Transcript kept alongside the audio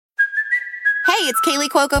it's Kaylee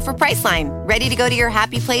Cuoco for Priceline. Ready to go to your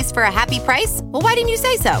happy place for a happy price? Well, why didn't you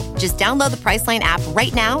say so? Just download the Priceline app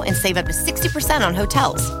right now and save up to 60% on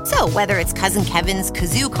hotels. So whether it's Cousin Kevin's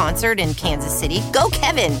Kazoo Concert in Kansas City, go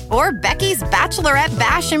Kevin, or Becky's Bachelorette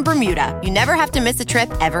Bash in Bermuda, you never have to miss a trip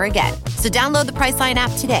ever again. So download the Priceline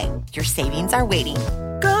app today. Your savings are waiting.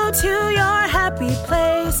 Go to your happy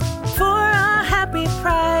place for a happy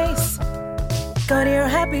price. Go to your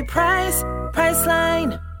happy price,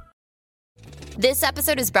 Priceline. This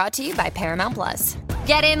episode is brought to you by Paramount Plus.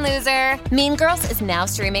 Get in, loser! Mean Girls is now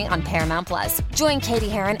streaming on Paramount Plus. Join Katie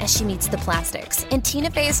Heron as she meets the plastics in Tina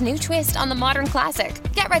Fey's new twist on the modern classic.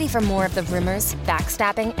 Get ready for more of the rumors,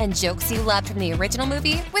 backstabbing, and jokes you loved from the original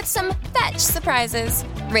movie with some fetch surprises.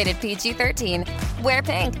 Rated PG-13. Wear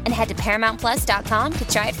pink and head to ParamountPlus.com to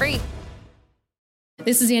try it free.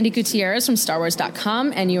 This is Andy Gutierrez from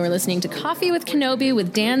StarWars.com, and you are listening to Coffee with Kenobi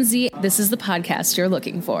with Dan Z. This is the podcast you're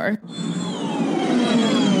looking for.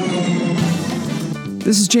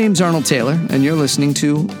 This is James Arnold Taylor, and you're listening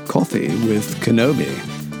to Coffee with Kenobi.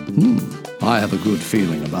 I have a good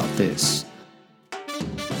feeling about this.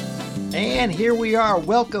 And here we are.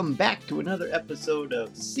 Welcome back to another episode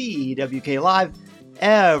of CWK Live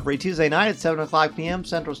every Tuesday night at 7 o'clock p.m.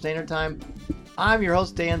 Central Standard Time. I'm your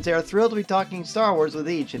host, Dan Zare, thrilled to be talking Star Wars with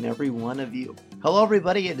each and every one of you. Hello,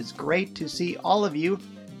 everybody. It is great to see all of you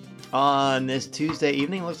on this Tuesday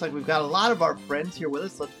evening. Looks like we've got a lot of our friends here with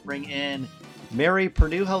us. Let's bring in Mary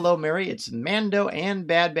Purdue. Hello, Mary. It's Mando and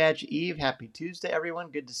Bad Batch Eve. Happy Tuesday, everyone.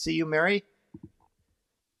 Good to see you, Mary.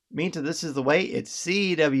 Mean to This Is the Way. It's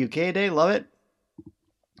CWK Day. Love it.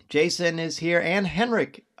 Jason is here and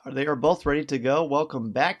Henrik. They are both ready to go.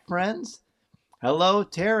 Welcome back, friends. Hello,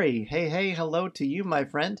 Terry. Hey, hello to you, my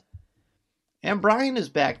friend. And Brian is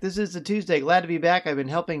back. This is a Tuesday. Glad to be back. I've been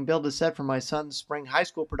helping build a set for my son's spring high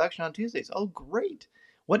school production on Tuesdays. Oh, great.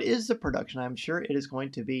 What is the production? I'm sure it is going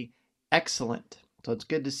to be excellent. So it's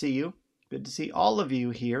good to see you. Good to see all of you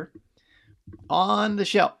here on the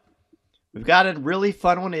show. We've got a really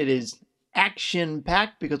fun one. It is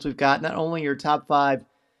action-packed because we've got not only your top 5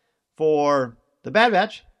 for the Bad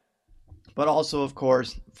Batch, but also, of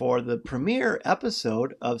course, for the premiere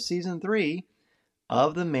episode of Season 3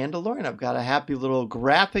 of The Mandalorian. I've got a happy little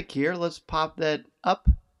graphic here. Let's pop that up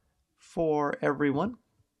for everyone.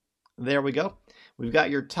 There we go. We've got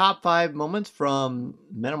your top 5 moments from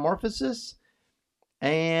Metamorphosis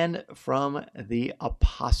and from The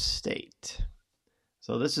Apostate.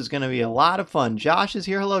 So this is going to be a lot of fun. Josh is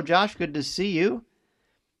here. Hello, Josh. Good to see you.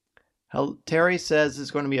 Terry says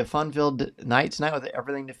it's going to be a fun-filled night tonight with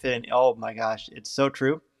everything to fit in. Oh my gosh, it's so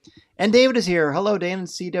true. And David is here. Hello, Dan and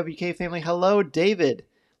CWK family. Hello, David.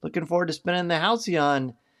 Looking forward to spending the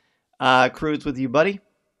Halcyon cruise with you, buddy.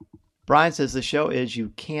 Brian says the show is You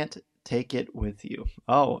Can't Take It With You.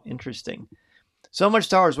 Oh, interesting. So much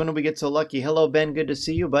Star Wars. When did we get so lucky? Hello, Ben. Good to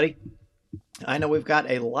see you, buddy. I know we've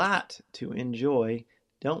got a lot to enjoy,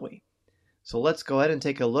 don't we? So let's go ahead and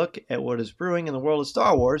take a look at what is brewing in the world of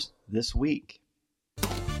Star Wars this week.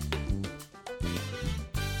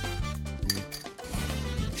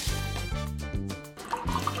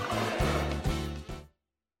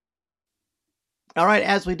 All right,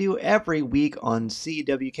 as we do every week on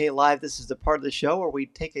CWK Live, this is the part of the show where we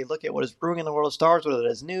take a look at what is brewing in the world of Star Wars, whether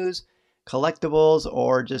it is news, collectibles,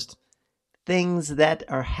 or just things that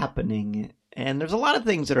are happening. And there's a lot of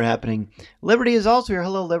things that are happening. Liberty is also here.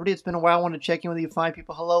 Hello, Liberty. It's been a while. I want to check in with you fine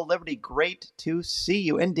people. Hello, Liberty. Great to see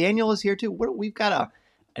you. And Daniel is here too. We've got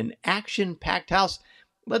an action-packed house.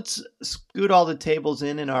 Let's scoot all the tables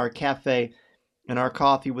in our cafe, in our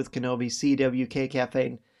Coffee with Kenobi CWK Cafe,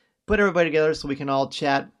 and put everybody together so we can all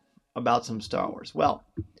chat about some Star Wars. Well,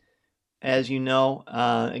 as you know,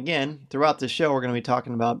 again, throughout the show, we're going to be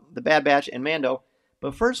talking about the Bad Batch and Mando.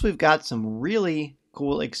 But first, we've got some really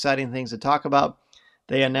cool, exciting things to talk about.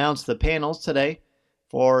 They announced the panels today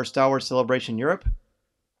for Star Wars Celebration Europe,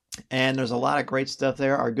 and there's a lot of great stuff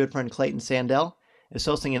there. Our good friend Clayton Sandell is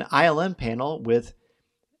hosting an ILM panel with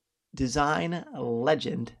design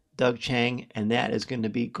legend Doug Chang, and that is going to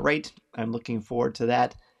be great. I'm looking forward to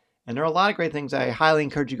that. And there are a lot of great things. I highly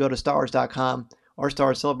encourage you to go to StarWars.com or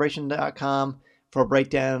StarWarsCelebration.com for a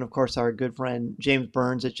breakdown. And of course, our good friend James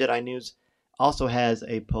Burns at Jedi News also has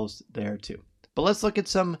a post there too. But let's look at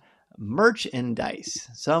some merchandise.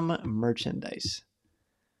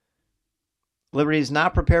 Liberty's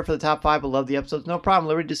not prepared for the top 5, but love the episodes. No problem,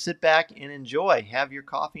 Liberty. Just sit back and enjoy. Have your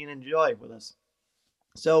coffee and enjoy with us.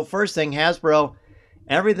 So first thing, Hasbro.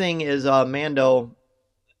 Everything is Mando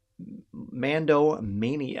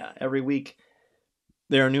Mania. Every week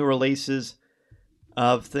there are new releases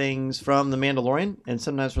of things from The Mandalorian and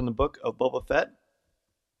sometimes from the book of Boba Fett.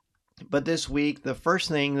 But this week, the first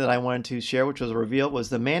thing that I wanted to share, which was a reveal, was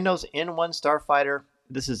the Mando's N1 Starfighter.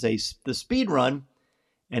 This is the speed run,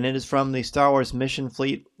 and it is from the Star Wars Mission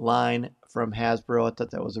Fleet line from Hasbro. I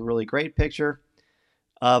thought that was a really great picture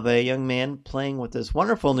of a young man playing with this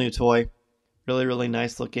wonderful new toy. Really, really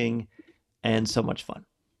nice looking and so much fun.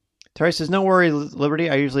 Terry says, no worry, Liberty.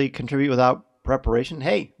 I usually contribute without preparation.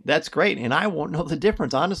 Hey, that's great. And I won't know the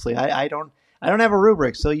difference, honestly. I don't have a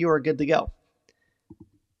rubric, so you are good to go.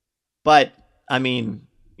 But, I mean,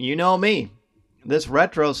 you know me. This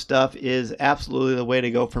retro stuff is absolutely the way to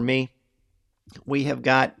go for me. We have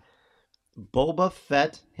got Boba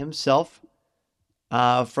Fett himself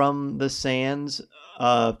from the sands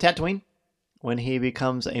of Tatooine when he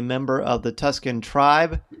becomes a member of the Tusken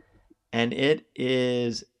tribe. And it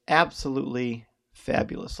is absolutely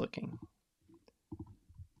fabulous looking.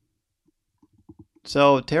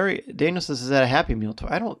 So, Daniel says, is that a Happy Meal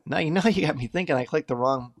toy? Now you got me thinking I clicked the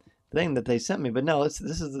wrong thing that they sent me, but no, that's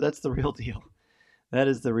the real deal. That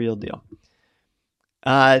is the real deal.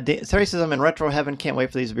 Terry says, I'm in retro heaven. Can't wait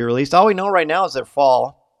for these to be released. All we know right now is they're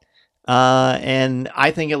fall. And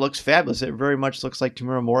I think it looks fabulous. It very much looks like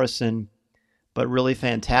Temuera Morrison, but really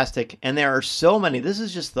fantastic. And there are so many. This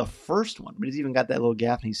is just the first one, but he's even got that little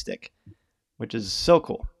Gaffney stick, which is so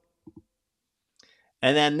cool.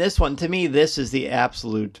 And then this one, to me, this is the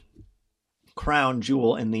absolute crown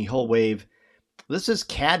jewel in the whole wave. This is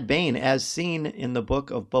Cad Bane, as seen in the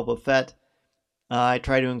book of Boba Fett. I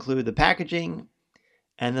try to include the packaging,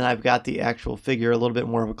 and then I've got the actual figure, a little bit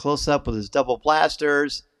more of a close-up with his double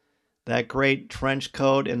blasters, that great trench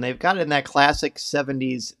coat, and they've got it in that classic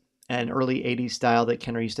 70s and early 80s style that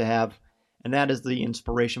Kenner used to have, and that is the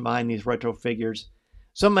inspiration behind these retro figures.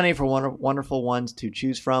 So many for wonderful ones to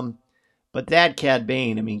choose from, but that Cad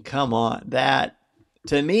Bane, I mean, come on. That,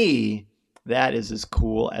 to me, that is as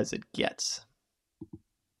cool as it gets.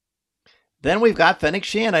 Then we've got Fennec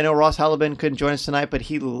Shand. I know Ross Hollowbin couldn't join us tonight, but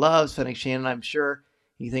he loves Fennec Shand, and I'm sure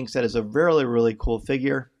he thinks that is a really, really cool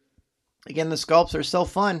figure. Again, the sculpts are so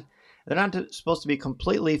fun. They're not supposed to be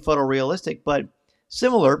completely photorealistic, but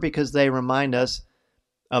similar because they remind us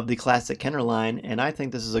of the classic Kenner line, and I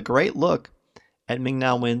think this is a great look at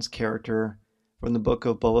Ming-Na Wen's character from the book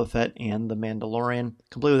of Boba Fett and The Mandalorian,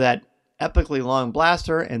 complete with that epically long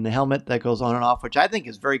blaster and the helmet that goes on and off, which I think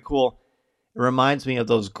is very cool. It reminds me of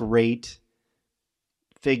those great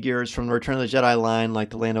figures from the Return of the Jedi line,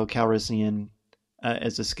 like the Lando Calrissian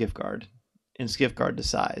as a Skiff Guard, in Skiff Guard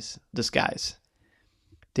disguise.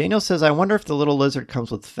 Daniel says, I wonder if the little lizard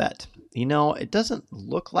comes with Fett. You know, it doesn't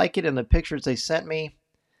look like it in the pictures they sent me,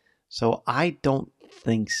 so I don't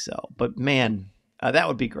think so. But man, that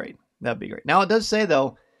would be great. That would be great. Now, it does say,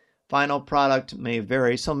 though, final product may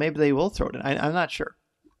vary, so maybe they will throw it in. I'm not sure.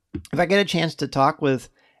 If I get a chance to talk with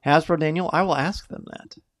Hasbro, Daniel, I will ask them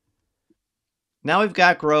that. Now we've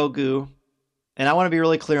got Grogu, and I want to be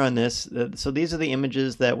really clear on this. So these are the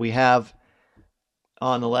images that we have.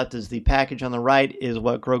 On the left is the package. On the right is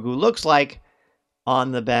what Grogu looks like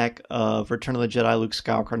on the back of Return of the Jedi Luke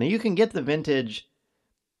Skywalker. Now you can get the vintage,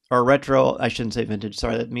 or retro, I shouldn't say vintage,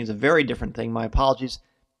 sorry, that means a very different thing. My apologies.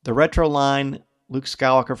 The retro line, Luke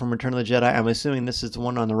Skywalker from Return of the Jedi, I'm assuming this is the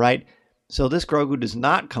one on the right. So this Grogu does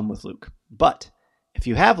not come with Luke. But if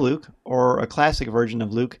you have Luke, or a classic version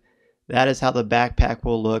of Luke, that is how the backpack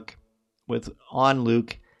will look on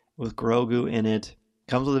Luke with Grogu in it.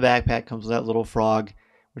 Comes with a backpack, comes with that little frog,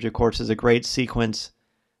 which of course is a great sequence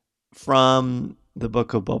from the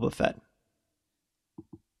book of Boba Fett.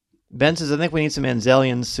 Ben says, I think we need some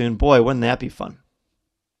Anzelians soon. Boy, wouldn't that be fun?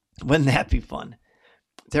 Wouldn't that be fun?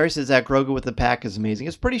 Terry says that Grogu with the pack is amazing.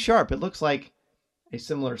 It's pretty sharp. It looks like a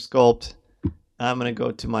similar sculpt. I'm going to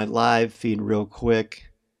go to my live feed real quick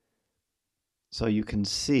so you can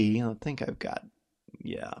see. I think I've got,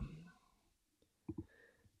 yeah.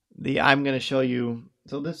 I'm going to show you.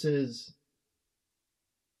 So this is,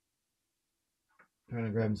 I'm trying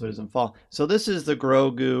to grab him so it doesn't fall. So this is the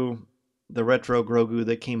Grogu, the retro Grogu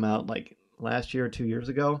that came out like last year or 2 years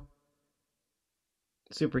ago.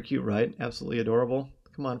 Super cute, right? Absolutely adorable.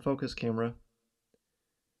 Come on, focus camera.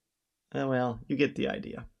 Oh, well, you get the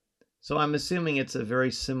idea. So I'm assuming it's a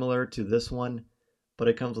very similar to this one, but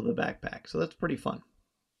it comes with a backpack. So that's pretty fun.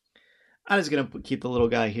 I'm just going to keep the little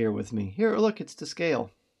guy here with me. Here, look, it's to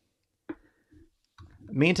scale.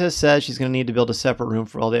 Minta says she's going to need to build a separate room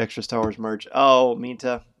for all the extra Star Wars merch. Oh,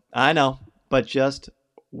 Minta, I know, but just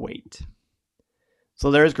wait.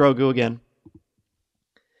 So there's Grogu again.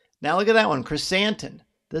 Now look at that one, Chrysanthemum.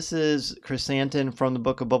 This is Chrysanthemum from the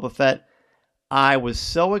book of Boba Fett. I was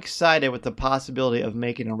so excited with the possibility of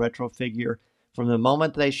making a retro figure from the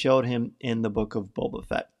moment they showed him in the book of Boba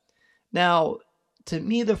Fett. Now, to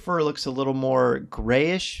me, the fur looks a little more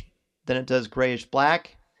grayish than it does grayish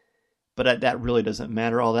black, but that really doesn't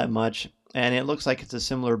matter all that much. And it looks like it's a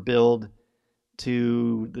similar build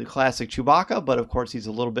to the classic Chewbacca, but of course he's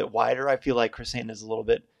a little bit wider. I feel like Chrysanthemum is a little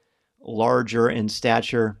bit larger in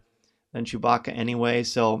stature than Chewbacca anyway,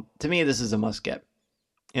 so to me this is a must-get.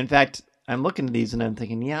 In fact, I'm looking at these and I'm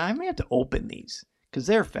thinking, yeah, I may have to open these because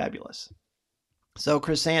they're fabulous. So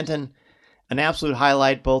Chrysanthemum, an absolute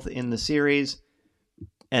highlight both in the series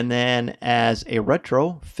and then as a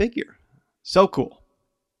retro figure. So cool.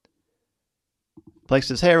 Blake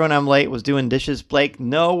says, hey everyone, I'm late, was doing dishes. Blake,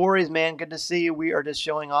 no worries, man. Good to see you. We are just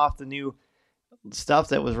showing off the new stuff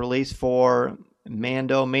that was released for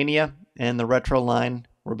Mando Mania and the retro line.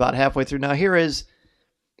 We're about halfway through. Now here is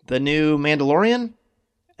the new Mandalorian.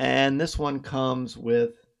 And this one comes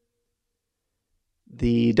with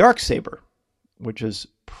the Darksaber, which is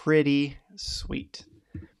pretty sweet.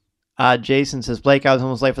 Jason says, Blake, I was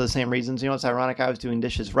almost late for the same reasons. You know what's ironic? I was doing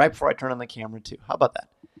dishes right before I turned on the camera too. How about that?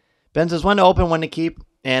 Ben says, when to open, when to keep.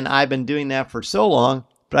 And I've been doing that for so long,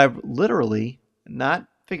 but I've literally, not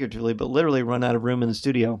figuratively, but literally run out of room in the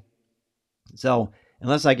studio. So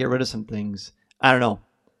unless I get rid of some things, I don't know.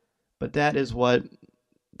 But that is what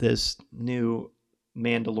this new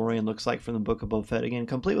Mandalorian looks like from the Book of Boba Fett. Again,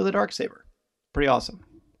 complete with a Darksaber. Pretty awesome.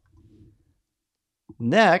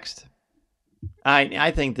 Next,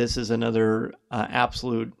 I think this is another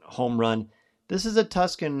absolute home run. This is a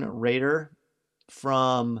Tusken Raider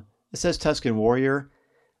from, it says Tusken Warrior.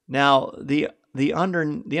 Now, the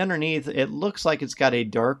underneath, it looks like it's got the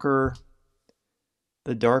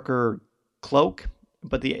darker cloak,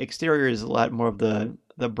 but the exterior is a lot more of the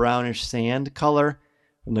brownish sand color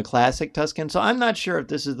from the classic Tusken. So I'm not sure if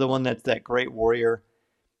this is the one that's that great warrior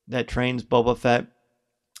that trains Boba Fett.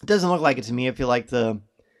 It doesn't look like it to me. I feel like the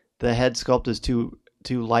head sculpt is too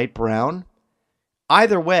light brown.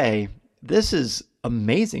 Either way, this is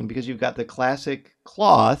amazing because you've got the classic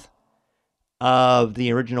cloth of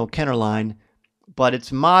the original Kenner line, but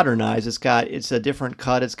it's modernized. It's a different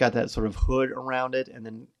cut. It's got that sort of hood around it and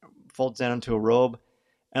then folds down into a robe.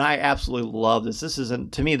 And I absolutely love this.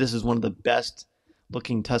 To me, this is one of the best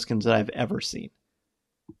looking Tuskens that I've ever seen.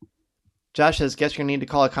 Josh says, guess you're going to need to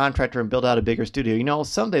call a contractor and build out a bigger studio. You know,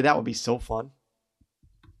 someday that would be so fun.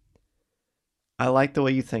 I like the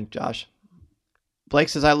way you think, Josh. Blake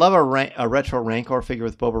says, I love a retro Rancor figure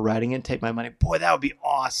with Boba riding it. Take my money. Boy, that would be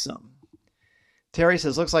awesome. Terry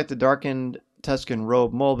says, looks like the darkened Tusken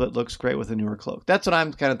robe mold, but looks great with a newer cloak. That's what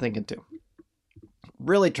I'm kind of thinking too.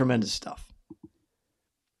 Really tremendous stuff.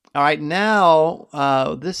 All right, now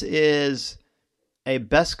this is a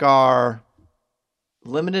Beskar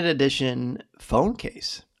limited edition phone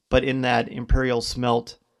case, but in that Imperial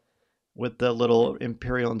smelt with the little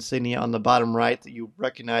Imperial insignia on the bottom right that you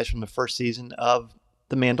recognize from the first season of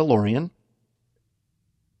The Mandalorian.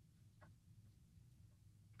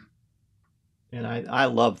 And I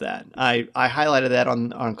love that. I highlighted that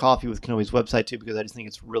on Coffee with Kenobi's website too because I just think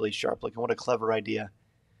it's really sharp looking. What a clever idea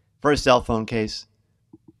for a cell phone case.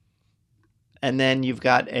 And then you've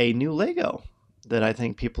got a new Lego that I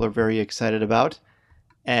think people are very excited about,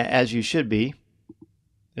 as you should be.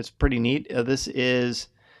 It's pretty neat. This is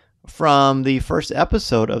from the first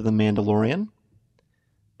episode of The Mandalorian.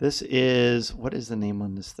 This is, what is the name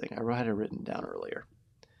on this thing? I had it written down earlier.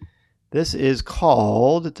 This is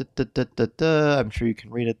called, I'm sure you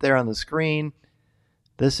can read it there on the screen.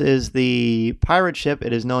 This is the pirate ship.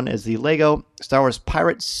 It is known as the Lego Star Wars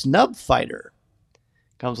Pirate Snub Fighter.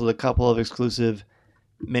 Comes with a couple of exclusive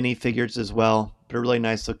minifigures as well, but a really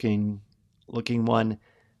nice looking one.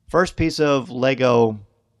 First piece of Lego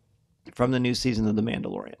from the new season of The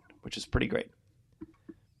Mandalorian, which is pretty great.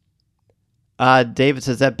 David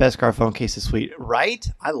says that Beskar phone case is sweet. Right?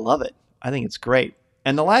 I love it. I think it's great.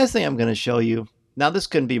 And the last thing I'm going to show you, now this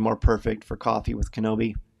couldn't be more perfect for Coffee with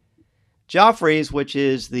Kenobi. Joffrey's, which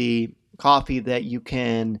is the coffee that you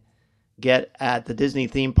can get at the Disney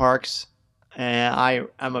theme parks. And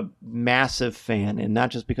I'm a massive fan, and not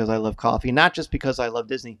just because I love coffee, not just because I love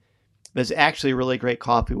Disney, but it's actually really great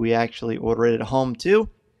coffee. We actually order it at home too.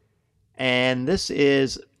 And this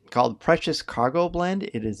is called Precious Cargo Blend.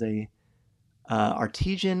 It is a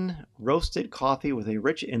artisan roasted coffee with a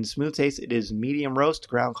rich and smooth taste. It is medium roast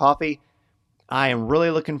ground coffee. I am really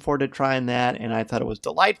looking forward to trying that, and I thought it was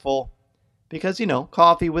delightful because, you know,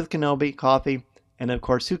 coffee with Kenobi, coffee, and of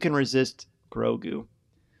course, who can resist Grogu?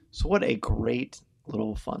 So what a great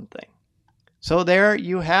little fun thing. So there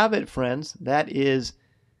you have it, friends. That is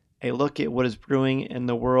a look at what is brewing in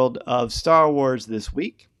the world of Star Wars this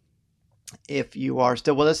week. If you are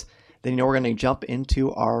still with us, then you know we're going to jump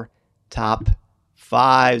into our top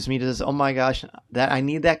 5s. Mita says, oh my gosh, that I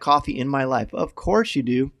need that coffee in my life. Of course you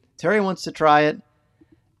do. Terry wants to try it.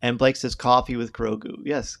 And Blake says Coffee with Grogu.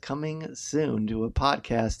 Yes, coming soon to a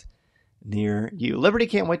podcast near you. Liberty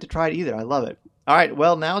can't wait to try it either. I love it. All right,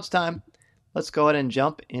 well, now it's time. Let's go ahead and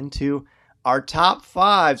jump into our top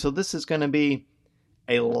 5. So this is going to be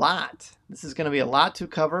a lot. This is going to be a lot to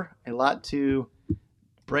cover, a lot to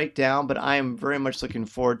break down, but I am very much looking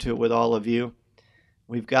forward to it with all of you.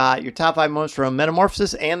 We've got your top 5 moments from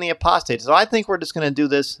Metamorphosis and The Apostate. So I think we're just going to do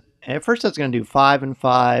this. At first, I was going to do 5 and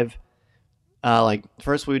 5. Like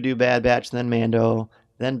first we would do Bad Batch, then Mando,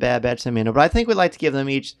 then Bad Batch, then Mando. But I think we'd like to give them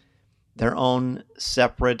each their own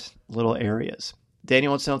separate little areas.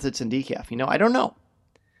 Daniel wants to know if it's in decaf. I don't know.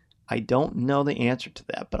 I don't know the answer to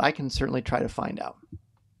that, but I can certainly try to find out.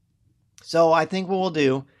 So I think what we'll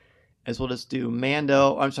do is we'll just do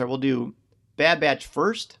we'll do Bad Batch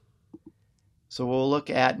first. So we'll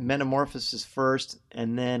look at Metamorphosis first,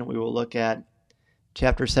 and then we will look at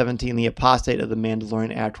Chapter 17, The Apostate of the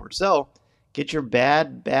Mandalorian afterwards. So get your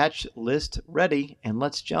Bad Batch list ready, and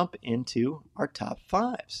let's jump into our top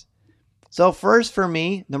 5s. So first for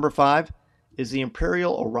me, number 5 is the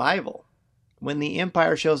Imperial Arrival. When the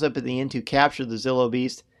Empire shows up at the inn to capture the Zillo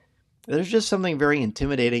Beast, there's just something very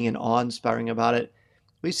intimidating and awe-inspiring about it.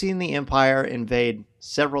 We've seen the Empire invade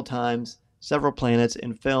several times, several planets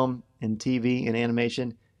in film, in TV, in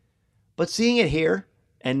animation. But seeing it here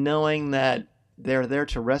and knowing that they're there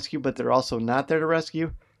to rescue, but they're also not there to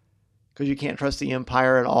rescue, because you can't trust the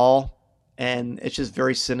Empire at all, and it's just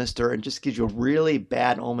very sinister and just gives you a really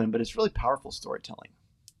bad omen, but it's really powerful storytelling.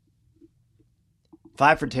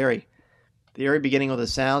 5 for Terry. The eerie beginning with the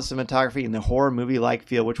sound, cinematography, and the horror movie-like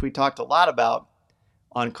feel, which we talked a lot about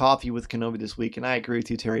on Coffee with Kenobi this week, and I agree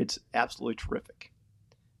with you, Terry. It's absolutely terrific.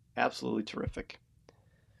 Absolutely terrific.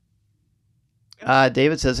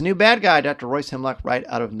 David says, a new bad guy, Dr. Royce Hemlock, right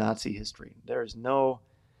out of Nazi history. There's no...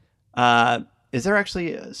 is there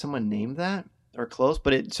actually someone named that? Or close?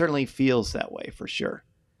 But it certainly feels that way, for sure.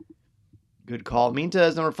 Good call. Minta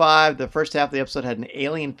is number 5. The first half of the episode had an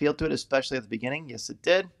alien feel to it, especially at the beginning. Yes, it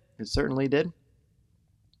did. It certainly did.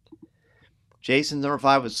 Jason's number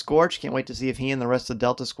 5 was Scorch. Can't wait to see if he and the rest of the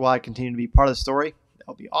Delta Squad continue to be part of the story. That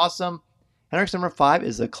would be awesome. Henrik's number 5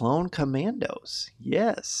 is the Clone Commandos.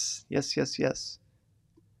 Yes. Yes.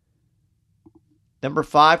 Number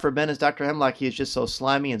 5 for Ben is Dr. Hemlock. He is just so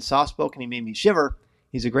slimy and soft-spoken. He made me shiver.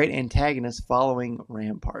 He's a great antagonist following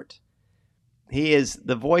Rampart.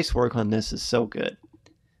 The voice work on this is so good.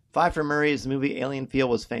 5 for Murray is the movie Alien Feel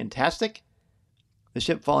was fantastic. The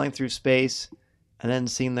ship falling through space and then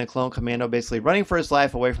seeing the Clone Commando basically running for his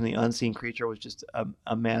life away from the unseen creature was just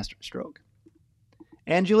a master stroke.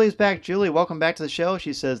 And Julie's back. Julie, welcome back to the show.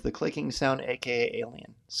 She says the clicking sound, aka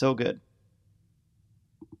Alien. So good.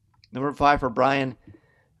 Number 5 for Brian,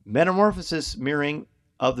 Metamorphosis mirroring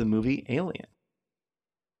of the movie Alien.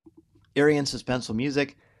 Eerie and suspenseful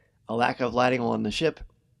music, a lack of lighting on the ship,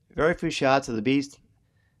 very few shots of the beast.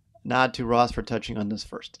 Nod to Ross for touching on this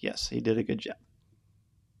first. Yes, he did a good job.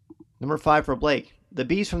 Number 5 for Blake, the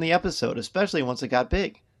beast from the episode, especially once it got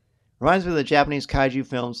big. Reminds me of the Japanese kaiju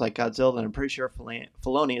films like Godzilla that I'm pretty sure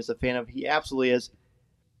Filoni is a fan of. He absolutely is.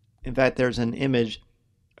 In fact, there's an image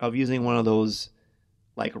of using one of those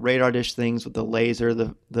like radar dish things with the laser,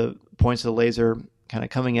 the points of the laser kind of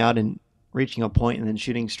coming out and reaching a point and then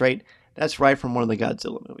shooting straight. That's right from one of the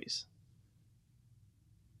Godzilla movies.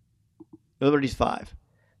 Liberty's 5.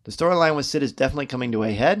 The storyline with Sid is definitely coming to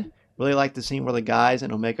a head. Really like the scene where the guys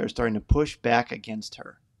and Omega are starting to push back against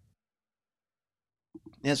her.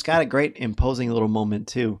 And it's got a great imposing little moment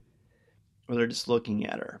too, where they're just looking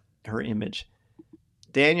at her image.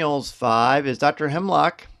 Daniel's 5 is Dr.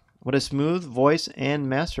 Hemlock. What a smooth voice and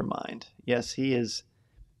mastermind. Yes, he is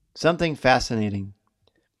something fascinating.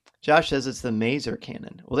 Josh says it's the Mazer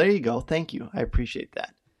cannon. Well, there you go. Thank you. I appreciate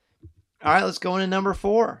that. All right, let's go into number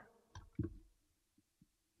 4.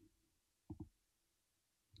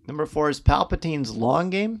 Number 4 is Palpatine's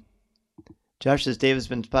long game. Josh says David's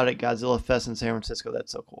been spotted at Godzilla Fest in San Francisco.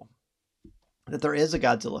 That's so cool. That there is a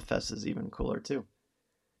Godzilla Fest is even cooler too.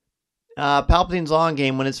 Palpatine's long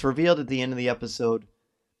game, when it's revealed at the end of the episode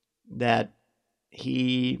that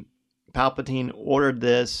Palpatine ordered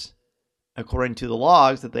this according to the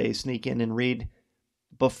logs that they sneak in and read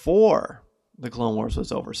before the Clone Wars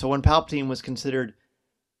was over. So when Palpatine was considered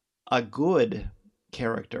a good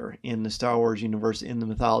character in the Star Wars universe, in the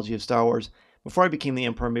mythology of Star Wars, before he became the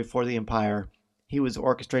Emperor and before the Empire, he was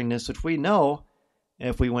orchestrating this, which we know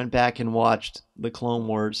if we went back and watched the Clone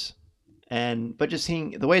Wars. But just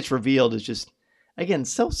seeing the way it's revealed is just, again,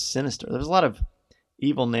 so sinister. There's a lot of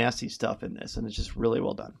evil, nasty stuff in this, and it's just really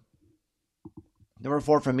well done. Number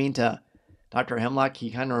 4 from Minta. Dr. Hemlock,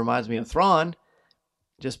 he kind of reminds me of Thrawn,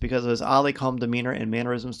 just because of his oddly calm demeanor and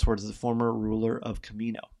mannerisms towards the former ruler of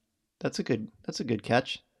Kamino. That's a good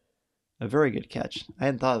catch. A very good catch. I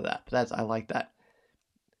hadn't thought of that, but I like that.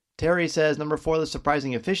 Terry says, number 4, the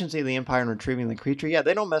surprising efficiency of the Empire in retrieving the creature. Yeah,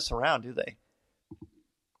 they don't mess around, do they?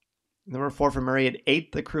 Number 4 from Murray, it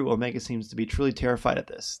ate the crew. Omega seems to be truly terrified at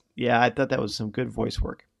this. Yeah, I thought that was some good voice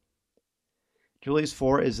work. Julie's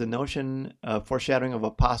 4 is the notion of foreshadowing of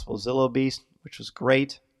a possible Zillo beast, which was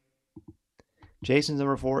great. Jason's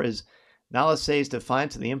number 4 is Nala Se's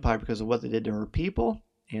defiance of the Empire because of what they did to her people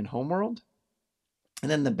and homeworld. And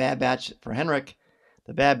then the Bad Batch for Henrik,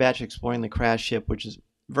 the Bad Batch exploring the crash ship, which is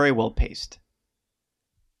very well paced.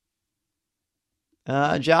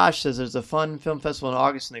 Josh says there's a fun film festival in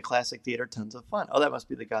August in the Classic Theater. Tons of fun. Oh, that must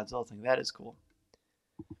be the Godzilla thing. That is cool.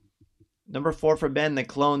 Number 4 for Ben, the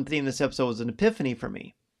clone theme this episode was an epiphany for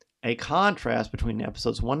me. A contrast between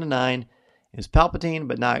episodes 1 to 9 is Palpatine,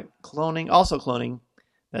 but not cloning. Also cloning.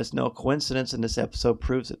 That's no coincidence, and this episode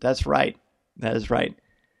proves it. That's right. That is right.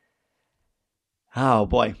 Oh,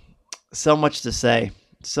 boy. So much to say.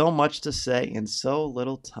 So much to say in so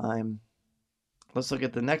little time. Let's look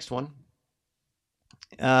at the next one.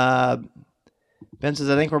 Ben says,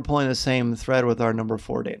 I think we're pulling the same thread with our number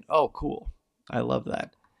 4 date. Oh, cool. I love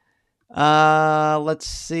that. Let's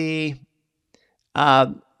see.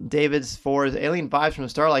 David's 4 is Alien Vibes from a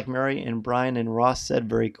Star, like Mary and Brian and Ross said.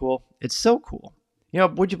 Very cool. It's so cool. You know,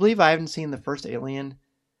 would you believe I haven't seen the first Alien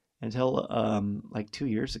until like 2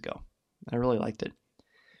 years ago? I really liked it.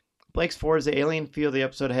 Blake's 4 is the alien feel the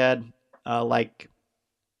episode had. Like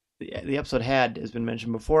the episode had has been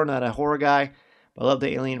mentioned before. Not a horror guy, but I love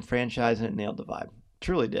the Alien franchise and it nailed the vibe.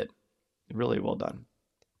 Truly did. Really well done.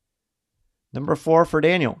 Number 4 for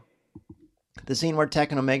Daniel. The scene where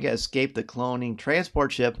Tech and Omega escape the cloning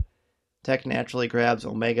transport ship. Tech naturally grabs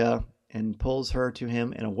Omega and pulls her to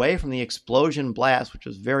him and away from the explosion blast, which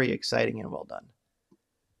was very exciting and well done.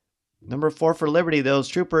 Number 4 for Liberty. Those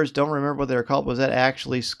troopers, don't remember what they were called. Was that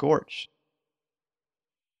actually Scorch?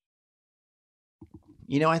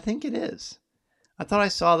 You know, I think it is. I thought I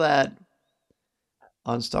saw that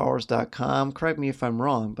on StarWars.com. Correct me if I'm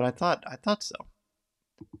wrong, but I thought so.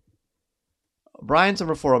 Brian's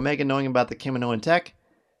number 4, Omega knowing about the Kaminoan tech.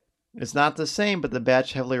 It's not the same, but the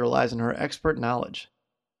batch heavily relies on her expert knowledge.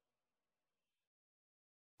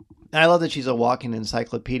 And I love that she's a walking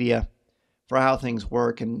encyclopedia for how things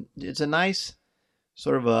work, and it's a nice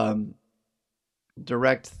sort of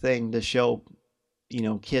direct thing to show, you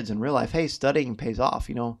know, kids in real life, hey, studying pays off.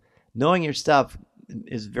 You know, knowing your stuff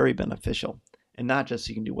is very beneficial, and not just so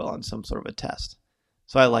you can do well on some sort of a test.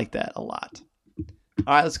 So I like that a lot.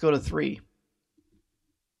 All right, let's go to 3.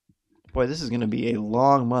 Boy, this is going to be a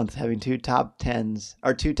long month having 2 top 10s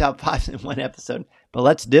or 2 top 5s in one episode, but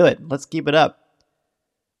let's do it. Let's keep it up.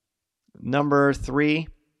 Number 3,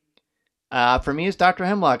 for me, is Dr.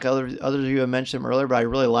 Hemlock. Others of you have mentioned him earlier, but I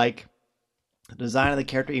really like the design of the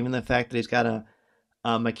character, even the fact that he's got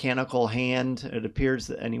a mechanical hand. It appears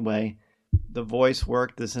that anyway. The voice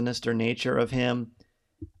work, the sinister nature of him,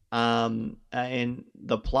 and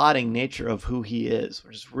the plotting nature of who he is,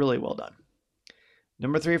 which is really well done.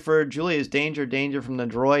 Number 3 for Julie is Danger from the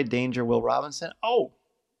droid, Danger Will Robinson. Oh,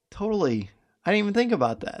 totally. I didn't even think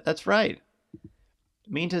about that. That's right.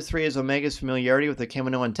 Minta's 3 is Omega's familiarity with the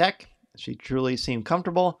Kaminoan tech. She truly seemed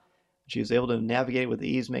comfortable. She was able to navigate with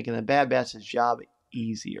ease, making the Bad Batch's job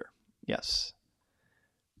easier. Yes.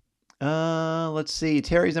 Let's see.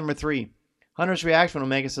 Terry's number 3. Hunter's reaction when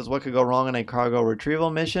Omega says what could go wrong on a cargo retrieval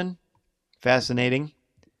mission. Fascinating.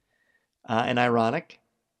 And ironic.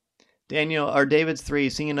 David's 3,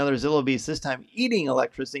 seeing another Zillo beast, this time eating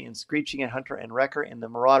electricity and screeching at Hunter and Wrecker and the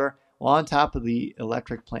Marauder while on top of the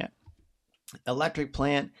electric plant. Electric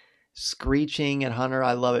plant screeching at Hunter.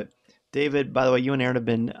 I love it. David, by the way, you and Aaron have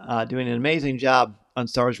been doing an amazing job on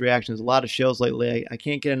Star Wars Reactions. A lot of shows lately. I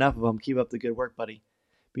can't get enough of them. Keep up the good work, buddy.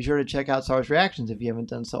 Be sure to check out Star Wars Reactions if you haven't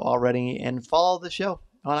done so already, and follow the show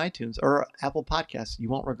on iTunes or Apple Podcasts. You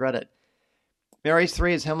won't regret it. Mary's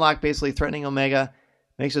 3 is Hemlock basically threatening Omega.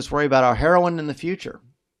 Makes us worry about our heroine in the future.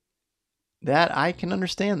 That, I can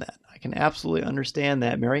understand that. I can absolutely understand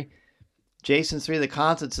that, Mary. Jason's 3, the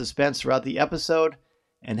constant suspense throughout the episode.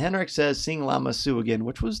 And Henrik says, seeing Lama Su again,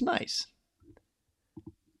 which was nice.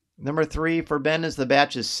 Number 3 for Ben is the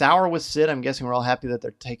batch is sour with Sid. I'm guessing we're all happy that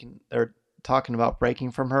they're talking about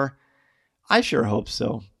breaking from her. I sure hope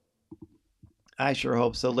so.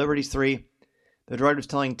 Liberty's 3. The droid was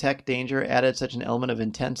telling Tech Danger added such an element of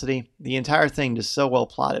intensity. The entire thing just so well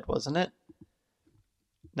plotted, wasn't it?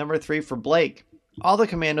 Number 3 for Blake. All the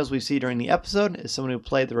commandos we see during the episode is someone who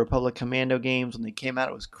played the Republic Commando games when they came out.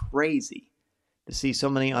 It was crazy to see so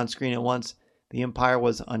many on screen at once. The Empire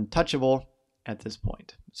was untouchable at this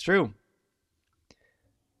point. It's true.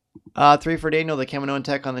 3 for Daniel, the Kaminoan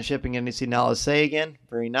tech on the ship, and getting to see Nala Se again.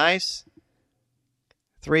 Very nice.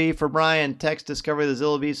 3 for Brian, Tech's discovery of the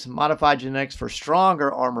Zilla Beast, modified genetics for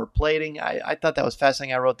stronger armor plating. I thought that was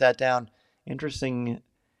fascinating. I wrote that down. Interesting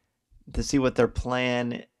to see what their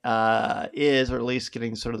plan is, or at least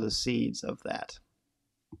getting sort of the seeds of that.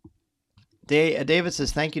 David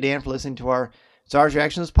says, thank you, Dan, for listening to our Star Wars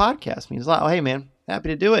Reactions podcast. Means a lot. Oh, hey, man. Happy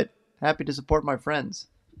to do it. Happy to support my friends.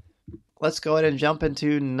 Let's go ahead and jump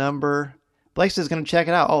into number... Blake says going to check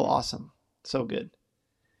it out. Oh, awesome. So good.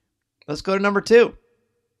 Let's go to number 2.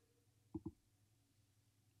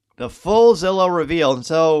 The full Zillo reveal. And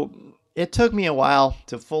so it took me a while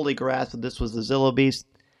to fully grasp that this was the Zillo Beast.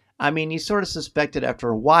 I mean, you sort of suspect it after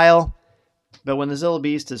a while, but when the Zillo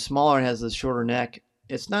Beast is smaller and has this shorter neck,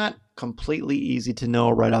 it's not completely easy to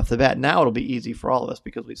know right off the bat. Now it'll be easy for all of us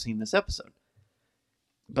because we've seen this episode.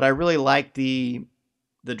 But I really like the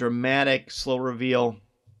dramatic slow reveal,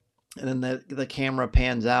 and then the camera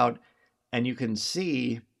pans out, and you can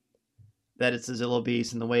see that it's the Zillo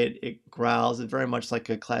Beast, and the way it growls. It's very much like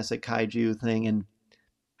a classic kaiju thing, and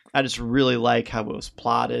I just really like how it was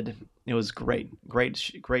plotted. It was great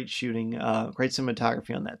shooting, great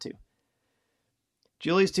cinematography on that too.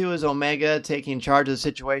 Julie's 2 is Omega taking charge of the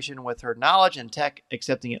situation with her knowledge and Tech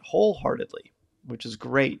accepting it wholeheartedly, which is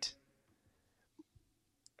great.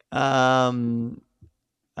 And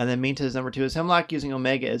then Minta's number 2 is Hemlock using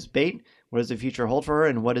Omega as bait. What does the future hold for her,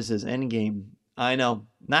 and what is his end game? I know.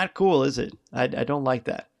 Not cool, is it? I don't like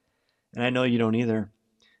that. And I know you don't either.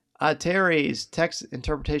 Terry's Tech's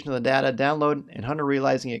interpretation of the data download and Hunter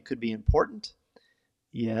realizing it could be important.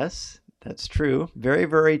 Yes, that's true. Very,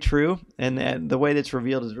 very true. And the way that's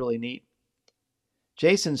revealed is really neat.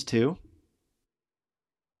 Jason's 2.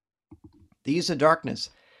 The use of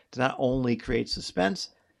darkness to not only create suspense,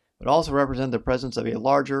 but also represent the presence of a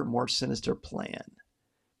larger, more sinister plan.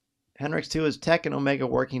 Henrik's 2 is Tech and Omega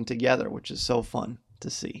working together, which is so fun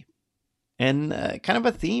to see. And kind of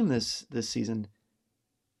a theme this season.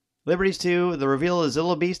 Liberty's 2, the reveal of the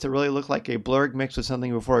Zillo Beast to really look like a blurg mixed with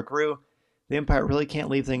something before it grew. The Empire really can't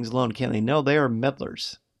leave things alone, can they? No, they are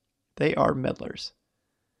meddlers. They are meddlers.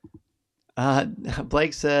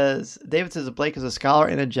 David says Blake is a scholar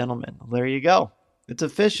and a gentleman. Well, there you go. It's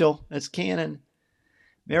official. It's canon.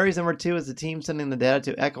 Mary's number 2 is the team sending the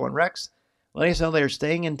data to Echo and Rex, letting us know they are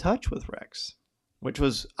staying in touch with Rex, which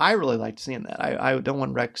was, I really liked seeing that. I don't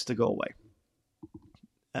want Rex to go away.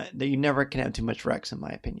 You never can have too much Rex, in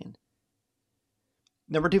my opinion.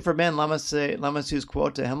 Number 2 for Ben, Lamasu's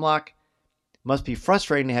quote to Hemlock, must be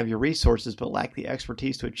frustrating to have your resources but lack the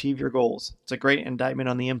expertise to achieve your goals. It's a great indictment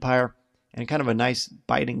on the Empire and kind of a nice,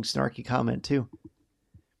 biting, snarky comment, too.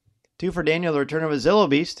 2 for Daniel, the return of a Zillo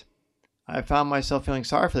Beast. I found myself feeling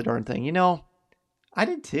sorry for the darn thing. You know, I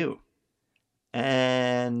did too.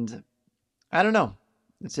 And I don't know.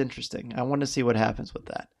 It's interesting. I want to see what happens with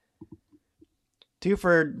that. 2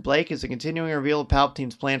 for Blake is a continuing reveal of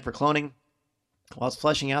Palpatine's plan for cloning, whilst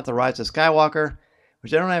fleshing out the rise of Skywalker,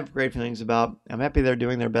 which I don't have great feelings about. I'm happy they're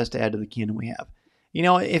doing their best to add to the canon we have. You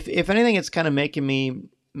know, if anything, it's kind of making me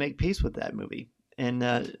make peace with that movie and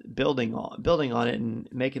building on it and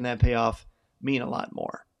making that payoff mean a lot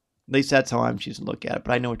more. At least that's how I'm choosing to look at it.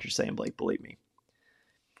 But I know what you're saying, Blake. Believe me.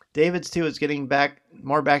 David's 2 is getting back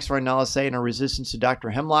more backstory on Nala Se and her resistance to Dr.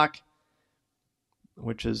 Hemlock,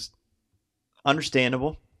 which is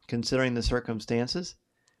understandable considering the circumstances.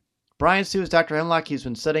 Brian's 2 is Dr. Hemlock. He's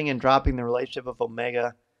been studying and dropping the relationship of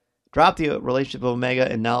Omega. Drop the relationship of Omega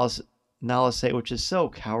and Nala Se, which is so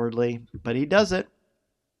cowardly, but he does it.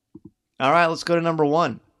 All right, let's go to number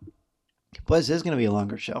 1. Boy, this is going to be a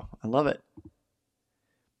longer show. I love it.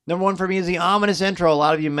 Number 1 for me is the ominous intro. A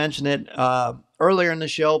lot of you mentioned it earlier in the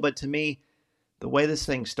show, but to me, the way this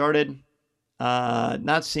thing started,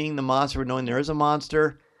 not seeing the monster, but knowing there is a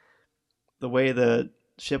monster, the way the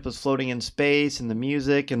ship was floating in space, and the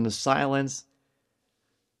music and the silence,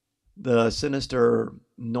 the sinister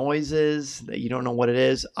noises that you don't know what it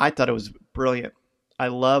is, I thought it was brilliant. I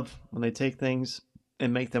love when they take things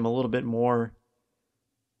and make them a little bit more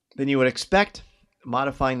than you would expect,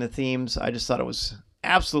 modifying the themes. I just thought it was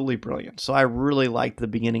absolutely brilliant. So I really liked the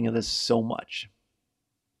beginning of this so much.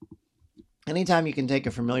 Anytime you can take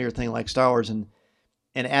a familiar thing like Star Wars and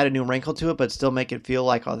add a new wrinkle to it, but still make it feel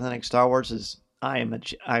like authentic Star Wars, is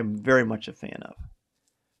I'm very much a fan of.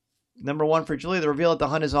 Number 1 for Julie, the reveal that the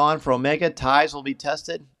hunt is on for Omega. Ties will be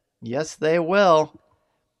tested. Yes, they will.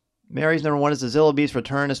 Mary's number 1 is the Zilla Beast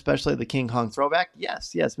return, especially the King Kong throwback.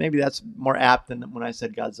 Yes, maybe that's more apt than when I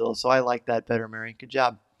said Godzilla. So I like that better, Mary. Good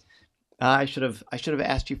job. I should have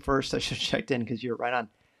asked you first. I should have checked in because you were right on.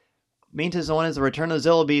 Minta's one is the return of the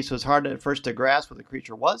Zilla Beast. It was hard at first to grasp what the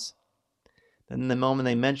creature was. Then the moment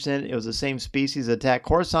they mentioned it, it was the same species that attacked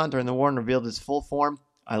Coruscant during the war and revealed its full form.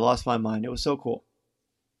 I lost my mind. It was so cool.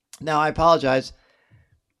 Now, I apologize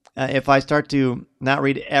if I start to not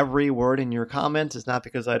read every word in your comments. It's not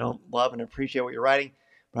because I don't love and appreciate what you're writing,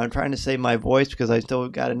 but I'm trying to save my voice because I still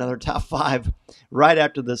got another top 5 right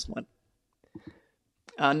after this one.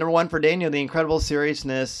 Number 1 for Daniel, the incredible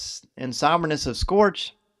seriousness and somberness of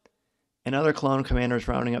Scorch and other clone commanders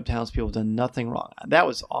rounding up townspeople have done nothing wrong. That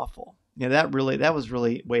was awful. Yeah, that was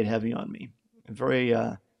really weighed heavy on me. Very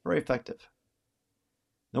effective.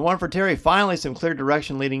 The one for Terry, finally some clear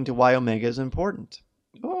direction leading to why Omega is important.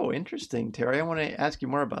 Oh, interesting, Terry. I want to ask you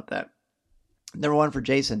more about that. Number 1 for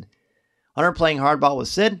Jason. Hunter playing hardball with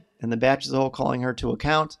Sid, and the batch as a whole calling her to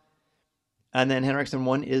account. And then Henriksen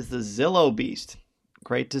 1 is the Zillo Beast.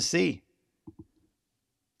 Great to see.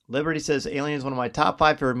 Liberty says Alien is one of my top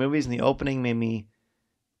 5 favorite movies, and the opening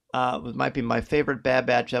might be my favorite Bad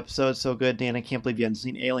Batch episode. So good, Dan. I can't believe you hadn't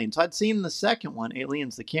seen Alien. So I'd seen the second one,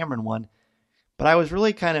 Aliens, the Cameron one, but I was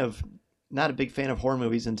really kind of not a big fan of horror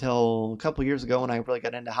movies until a couple years ago when I really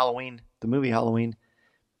got into Halloween, the movie Halloween.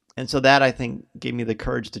 And so that, I think, gave me the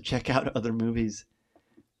courage to check out other movies.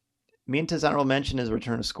 Minta's honorable mention is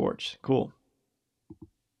Return of Scorch. Cool.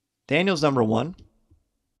 Daniel's number 1.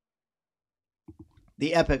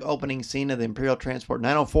 The epic opening scene of the Imperial Transport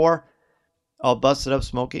 904. All busted up,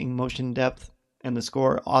 smoking, motion depth, and the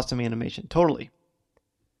score, awesome animation. Totally.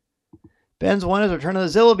 Ben's 1 is Return of the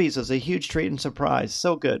Zilla Beast. It's a huge treat and surprise.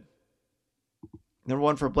 So good. Number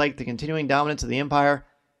 1 for Blake, the continuing dominance of the Empire.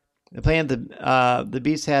 The plan the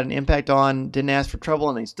Beast had an impact on, didn't ask for trouble,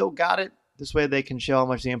 and they still got it. This way they can show how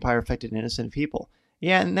much the Empire affected innocent people.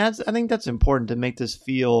 Yeah, and I think that's important to make this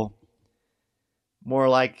feel more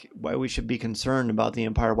like why we should be concerned about the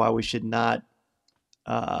Empire, why we should not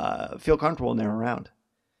feel comfortable when they're around.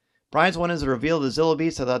 Brian's 1 is the reveal of the Zilla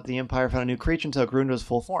Beast. I thought the Empire found a new creature until it grew into its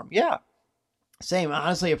full form. Yeah, same.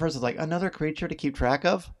 Honestly, at first I was like, another creature to keep track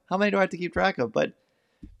of? How many do I have to keep track of? But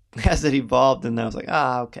as it evolved, and I was like,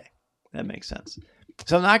 okay, that makes sense.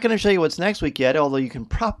 So I'm not going to show you what's next week yet, although you can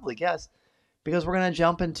probably guess, because we're going to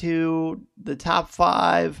jump into the top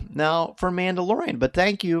 5 now for Mandalorian. But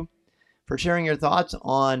thank you for sharing your thoughts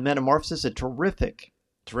on Metamorphosis. A terrific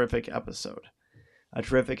episode.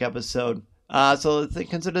 So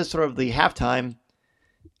consider this sort of the halftime.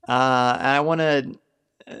 And I want to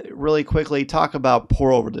really quickly talk about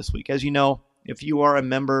Pour Over this week. As you know, if you are a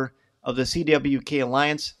member of the CWK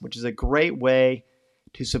Alliance, which is a great way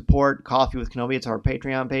to support Coffee with Kenobi, it's our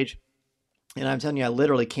Patreon page. And I'm telling you, I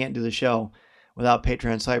literally can't do the show without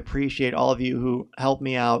Patreon. So I appreciate all of you who help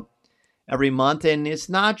me out every month. And it's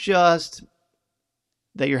not just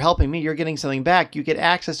that you're helping me, you're getting something back. You get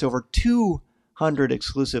access to over 200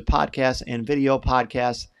 exclusive podcasts and video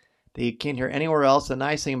podcasts that you can't hear anywhere else. The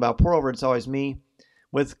nice thing about Pour Over, it's always me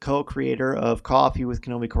with co-creator of Coffee with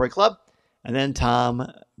Kenobi, Corey Clubb, and then Tom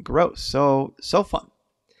Gross. So fun.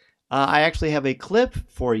 I actually have a clip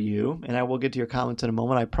for you, and I will get to your comments in a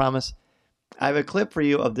moment, I promise. I have a clip for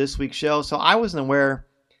you of this week's show. So I wasn't aware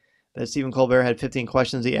that Stephen Colbert had 15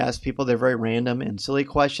 questions he asked people. They're very random and silly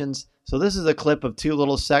questions. So this is a clip of 2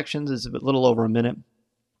 little sections. It's a little over a minute.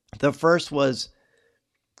 The first was,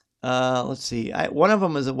 let's see. One of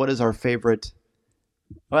them is, what is our favorite?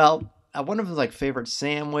 Well, one of them is like favorite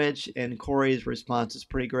sandwich, and Corey's response is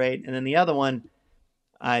pretty great. And then the other one,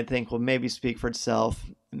 I think, will maybe speak for itself.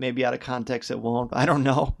 Maybe out of context it won't. I don't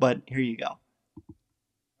know, but here you go.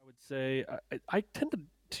 I would say I tend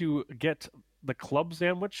to get the club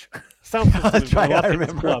sandwich. Sounds That's right. I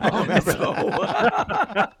remember.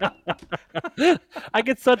 I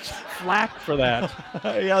get such flack for that.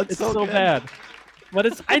 Yeah, it's so bad.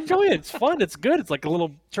 But I enjoy it. It's fun. It's good. It's like a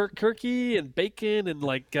little turkey and bacon and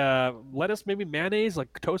like lettuce, maybe mayonnaise,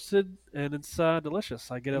 like toasted, and it's delicious.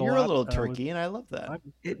 I get it a lot. You're a little turkey, and I love that.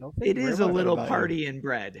 It is a little party in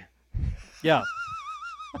bread. Yeah,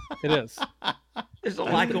 it is. There's a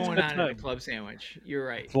lot going on in a club sandwich. You're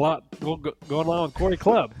right. There's a lot going on with Corey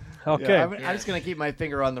Clubb. Okay. Yeah, I'm just going to keep my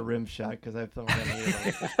finger on the rim shot because I feel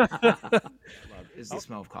like is the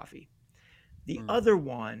smell of coffee. The other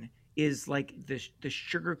one is like the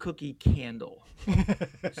sugar cookie candle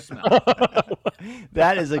smell.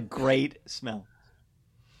 That is a great smell.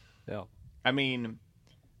 Yeah. I mean,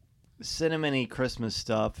 cinnamony Christmas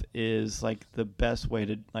stuff is like the best way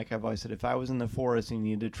to, like I've always said, if I was in the forest and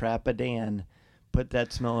you needed to trap a Dan, put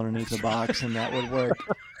that smell underneath the box and that would work.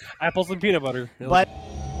 Apples and peanut butter. But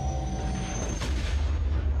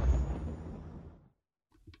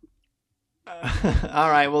all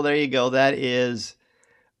right, well, there you go. That is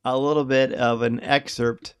a little bit of an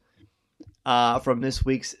excerpt from this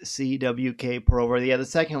week's CWK Pour Over. Yeah, the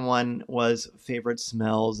second one was favorite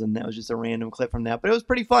smells, and that was just a random clip from that, but it was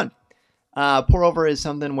pretty fun. Pour Over is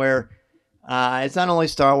something where it's not only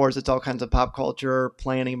Star Wars, it's all kinds of pop culture,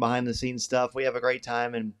 planning, behind the scenes stuff. We have a great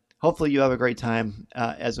time, and hopefully you have a great time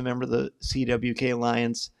as a member of the CWK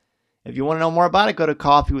Alliance. If you want to know more about it, go to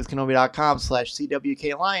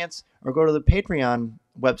coffeewithkenobi.com/CWK Alliance, or go to the Patreon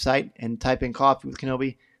website and type in Coffee with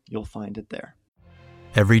Kenobi. You'll find it there.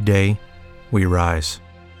 Every day, we rise,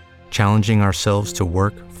 challenging ourselves to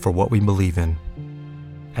work for what we believe in.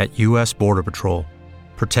 At U.S. Border Patrol,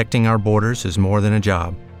 protecting our borders is more than a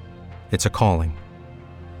job. It's a calling.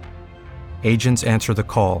 Agents answer the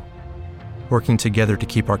call, working together to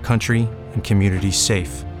keep our country and communities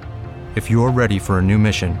safe. If you're ready for a new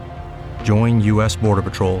mission, join U.S. Border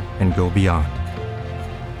Patrol and go beyond.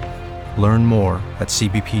 Learn more at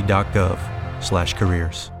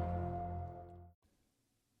cbp.gov/careers.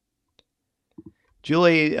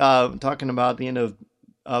 Julie, talking about the end of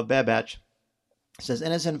Bad Batch, says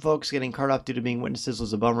innocent folks getting carted off due to being witnesses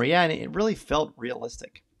was a bummer. Yeah, and it really felt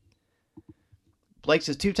realistic. Blake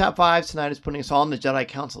says 2 top 5s tonight is putting us all in the Jedi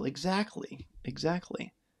Council. Exactly.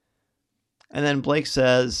 And then Blake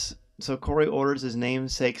says, so Corey orders his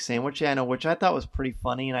namesake sandwich. Yeah, I know, which I thought was pretty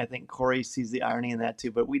funny, and I think Corey sees the irony in that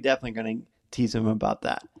too, but we definitely going to tease him about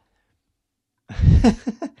that.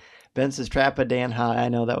 Ben says, trap a Dan high. I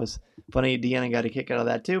know, that was funny. Deanna got a kick out of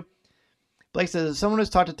that too. Blake says, as someone who's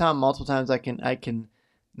talked to Tom multiple times, I can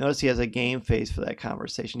notice he has a game face for that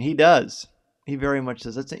conversation. He does. He very much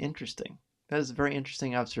does. That's interesting. That is a very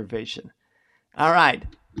interesting observation. All right.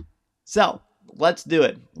 So let's do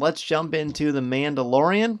it. Let's jump into The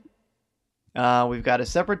Mandalorian. We've got a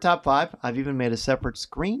separate top 5. I've even made a separate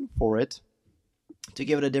screen for it to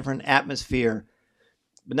give it a different atmosphere.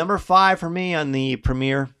 But number 5 for me on the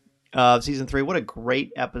premiere of season 3, what a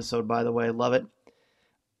great episode, by the way. I love it.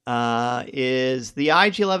 Is the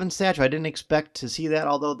IG-11 statue. I didn't expect to see that,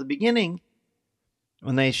 although at the beginning,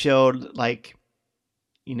 when they showed, like,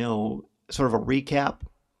 you know, sort of a recap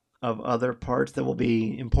of other parts that will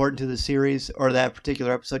be important to the series or that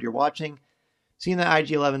particular episode you're watching, seeing the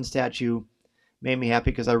IG-11 statue made me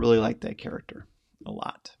happy because I really like that character a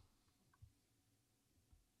lot.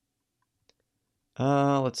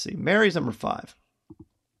 Let's see. Mary's number 5.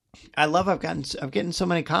 I love I'm getting so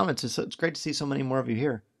many comments. It's great to see so many more of you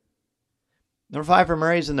here. Number 5 for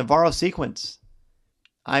Mary is the Navarro sequence.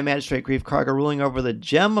 I, Magistrate Greef Karga, ruling over the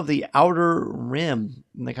gem of the Outer Rim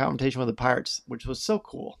in the confrontation with the pirates, which was so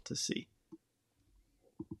cool to see.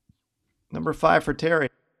 Number 5 for Terry.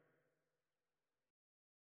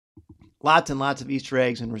 Lots and lots of Easter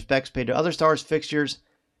eggs and respects paid to other Star Wars fixtures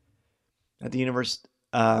that the universe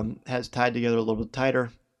has tied together a little bit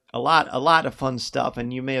tighter. A lot of fun stuff,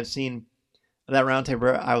 and you may have seen that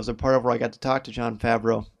roundtable I was a part of where I got to talk to Jon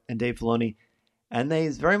Favreau and Dave Filoni, and they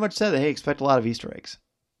very much said that, hey, expect a lot of Easter eggs.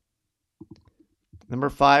 Number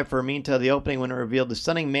 5 for Minta, the opening when it revealed the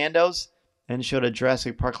stunning Mandos and showed a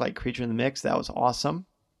Jurassic Park-like creature in the mix. That was awesome.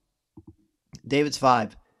 David's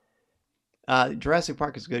 5. Jurassic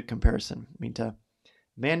Park is a good comparison, Minta.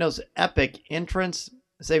 Mando's epic entrance,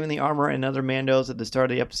 saving the armor and other Mandos at the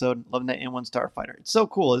start of the episode. Loving that N1 Starfighter. It's so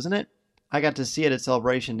cool, isn't it? I got to see it at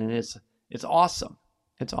Celebration, and it's awesome.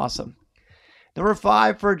 It's awesome. Number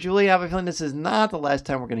 5 for Julie. I have a feeling this is not the last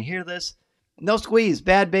time we're going to hear this. No Squeeze,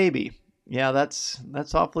 Bad Baby. Yeah, that's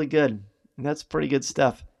awfully good. That's pretty good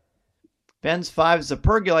stuff. Ben's 5 is a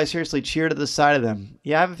Purrgil. I seriously cheered at the sight of them.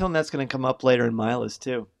 Yeah, I have a feeling that's going to come up later in my list,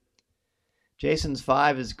 too. Jason's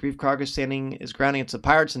 5 is Greef Karga standing his ground against the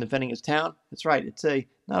pirates and defending his town. That's right. It's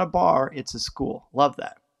not a bar. It's a school. Love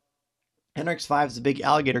that. Henrik's 5 is a big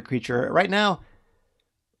alligator creature. Right now,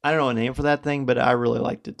 I don't know a name for that thing, but I really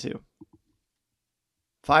liked it too.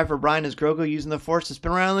 5 for Brian is Grogu using the Force to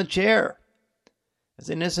spin around in the chair. It's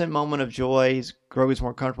an innocent moment of joy. Grogu's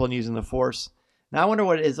more comfortable in using the Force. Now I wonder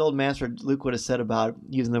what his old master Luke would have said about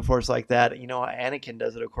using the Force like that. You know, Anakin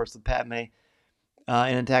does it, of course, with Padme in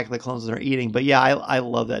Attack of the Clones when they're eating. But yeah, I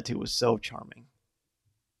love that too. It was so charming.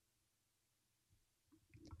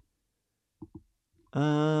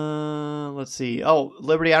 Let's see. Oh,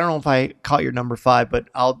 Liberty, I don't know if I caught your number 5, but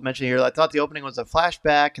I'll mention here. I thought the opening was a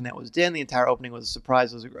flashback, and that was Din. The entire opening was a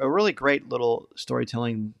surprise. It was a really great little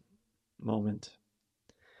storytelling moment.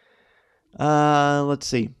 Let's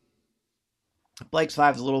see. Blake's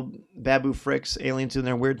 5 is a little Babu Fricks, aliens doing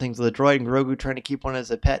their weird things with a droid, and Grogu trying to keep one as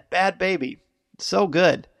a pet. Bad Baby. So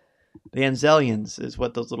good. The Anzelians is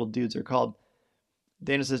what those little dudes are called.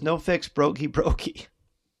 Dana says, no fix, brokey.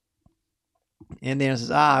 And Dana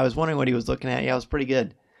says, I was wondering what he was looking at. Yeah, it was pretty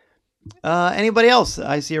good. Anybody else?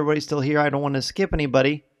 I see everybody's still here. I don't want to skip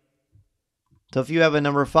anybody. So if you have a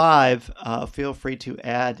number 5, feel free to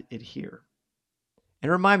add it here.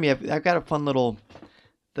 And remind me, I've got a fun little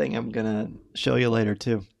thing I'm going to show you later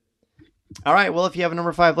too. All right, well, if you have a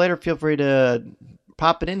number 5 later, feel free to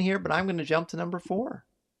pop it in here, but I'm going to jump to number 4.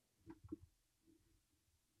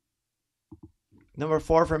 Number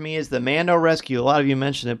 4 for me is the Mando Rescue. A lot of you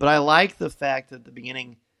mentioned it, but I like the fact that at the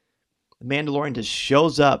beginning, the Mandalorian just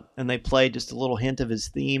shows up and they play just a little hint of his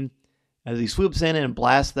theme as he swoops in and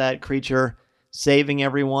blasts that creature, saving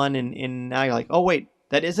everyone. And now you're like, oh, wait,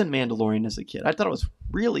 that isn't Mandalorian as a kid. I thought it was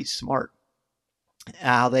really smart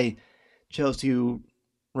how they chose to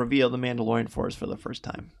reveal the Mandalorian for us for the first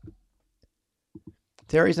time.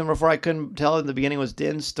 Terry's number 4, I couldn't tell in the beginning was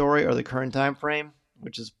Din's story or the current time frame,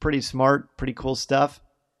 which is pretty smart, pretty cool stuff.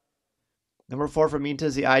 Number 4 for me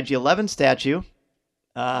is the IG-11 statue.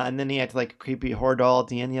 And then he acted like a creepy horror doll at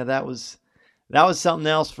the end. Yeah, that was something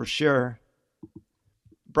else for sure.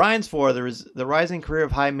 Brian's 4, there is the rising career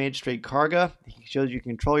of High Magistrate Karga. He shows you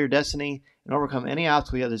can control your destiny and overcome any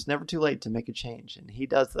obstacle. Yeah, it's never too late to make a change, and he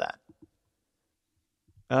does that.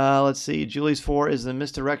 Let's see. Julie's 4 is the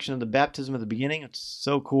misdirection of the baptism at the beginning. It's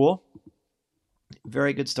so cool.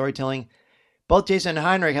 Very good storytelling. Both Jason and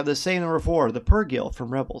Heinrich have the same number 4, the Purrgil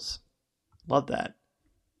from Rebels. Love that.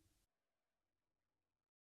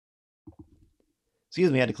 Excuse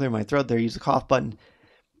me, I had to clear my throat there. Use the cough button.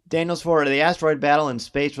 Daniel's 4, the asteroid battle in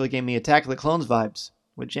space really gave me Attack of the Clones vibes,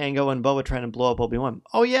 with Jango and Boba trying to blow up Obi-Wan.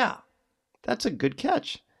 Oh yeah, that's a good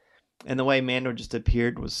catch. And the way Mando just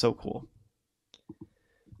appeared was so cool.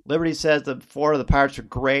 Liberty says the 4 of the pirates are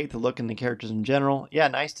great. The look and the characters in general. Yeah,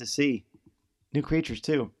 nice to see. New creatures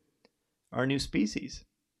too. Our new species.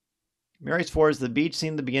 Mary's 4 is the beach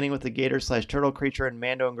scene at the beginning with the gator/turtle creature and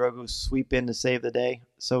Mando and Grogu sweep in to save the day.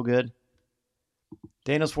 So good.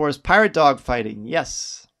 Daniel's 4 is pirate dog fighting.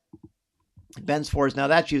 Yes. Ben's 4 is now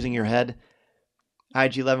that's using your head.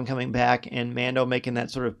 IG-11 coming back and Mando making that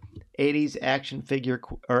sort of 80s action figure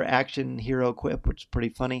or action hero quip, which is pretty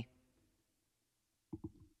funny.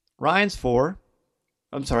 Blake's 4,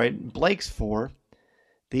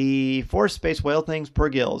 the 4 space whale things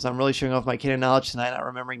Purrgils. I'm really showing off my canon knowledge tonight, not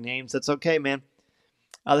remembering names. That's okay, man.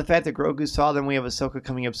 The fact that Grogu saw them, we have Ahsoka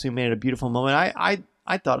coming up soon, made it a beautiful moment.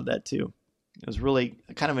 I thought of that too. It was really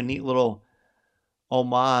kind of a neat little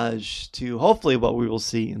homage to hopefully what we will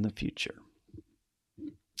see in the future.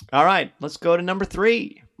 All right, let's go to number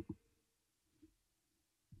 3.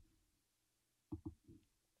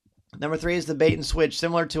 Number 3 is the bait and switch,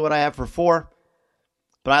 similar to what I have for 4.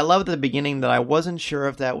 But I love at the beginning that I wasn't sure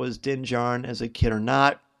if that was Din Djarin as a kid or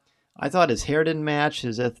not. I thought his hair didn't match,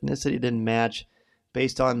 his ethnicity didn't match,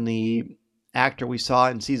 based on the actor we saw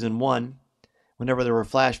in season 1, whenever there were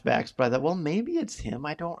flashbacks. But I thought, well, maybe it's him.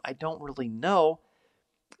 I don't really know.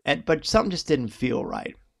 But something just didn't feel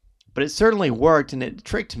right. But it certainly worked, and it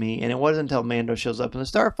tricked me. And it wasn't until Mando shows up in the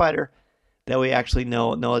Starfighter that we actually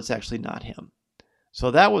know, no, it's actually not him. So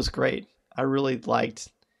that was great. I really liked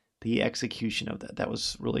the execution of that. That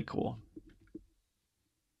was really cool.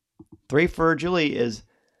 3 for Julie is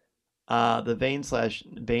the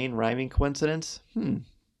Vane/Bane rhyming coincidence. I don't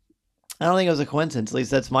think it was a coincidence. At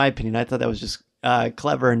least that's my opinion. I thought that was just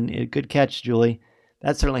clever and a good catch, Julie.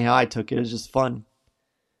 That's certainly how I took it. It was just fun.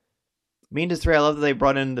 Mean 3, I love that they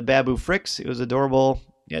brought in the Babu Fricks. It was adorable,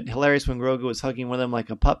 yet hilarious when Grogu was hugging with him like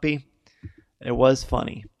a puppy. It was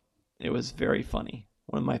funny. It was very funny.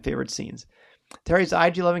 One of my favorite scenes. Terry's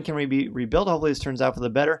IG-11 can be rebuilt. Hopefully this turns out for the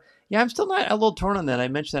better. Yeah, I'm still not a little torn on that. I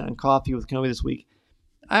mentioned that on Coffee with Kenobi this week.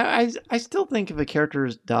 I still think if a character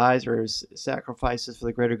dies or sacrifices for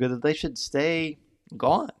the greater good, that they should stay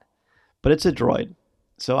gone. But it's a droid.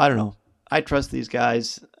 So I don't know. I trust these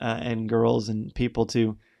guys and girls and people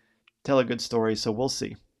to tell a good story. So we'll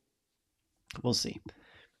see. We'll see.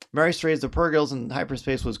 Mary Stray's The Purrgils in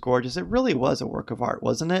hyperspace was gorgeous. It really was a work of art,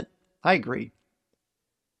 wasn't it? I agree.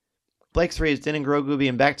 Blake's 3 is Din and Grogu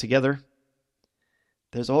being back together.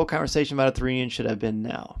 There's a whole conversation about if the reunion should have been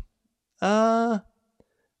now.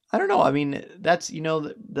 I don't know. I mean, that's,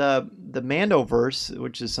 the Mandoverse,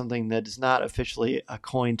 which is something that is not officially a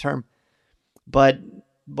coined term. But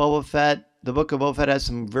Boba Fett, the Book of Boba Fett has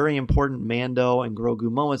some very important Mando and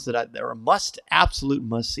Grogu moments that are absolute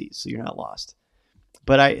must-see, so you're not lost.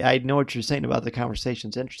 But I know what you're saying about the conversation.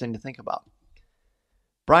 It's interesting to think about.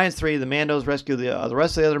 Brian's 3, the Mandos rescue the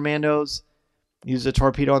rest of the other Mandos. Use a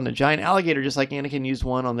torpedo on the giant alligator, just like Anakin used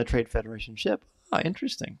one on the Trade Federation ship. Oh,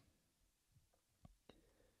 interesting.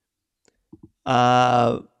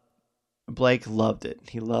 Blake loved it.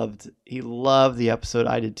 He loved the episode.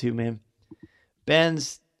 I did too, man.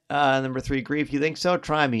 Ben's number 3, Grief. You think so?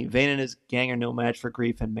 Try me. Vane and his gang are no match for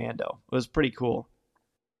Grief and Mando. It was pretty cool.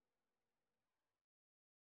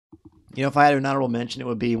 You know, if I had an honorable mention, it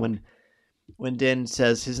would be when Din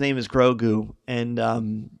says his name is Grogu, and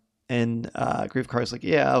Grief Karga's like,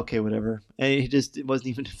 yeah, okay, whatever. And he just wasn't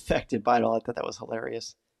even affected by it all. I thought that was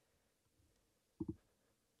hilarious.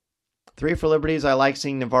 3 for Liberties. I like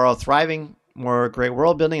seeing Navarro thriving, more great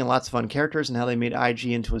world building, and lots of fun characters, and how they made IG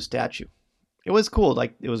into a statue. It was cool.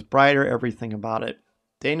 Like, it was brighter, everything about it.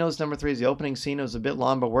 Daniel's number 3 is the opening scene. It was a bit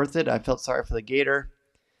long, but worth it. I felt sorry for the gator.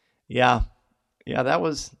 Yeah, that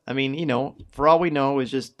was, I mean, you know, for all we know, it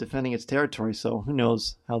was just defending its territory, so who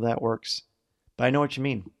knows how that works. But I know what you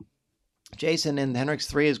mean. Jason in Henrik's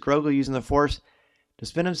 3 is Grogu using the Force to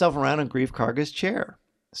spin himself around in Grief Karga's chair.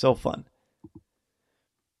 So fun.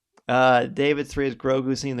 David's 3 is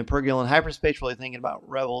Grogu seeing the Purrgil in hyperspace, really thinking about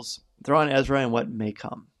Rebels. Throw on Ezra and what may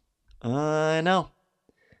come. I know.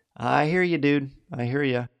 I hear you, dude. I hear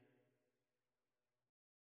you.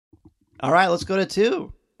 All right, let's go to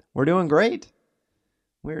 2. We're doing great.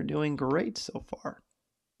 We're doing great so far.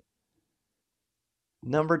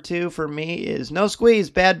 Number 2 for me is No Squeeze,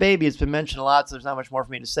 Bad Baby. It's been mentioned a lot, so there's not much more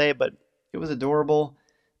for me to say, but it was adorable.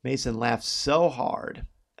 Mason laughed so hard,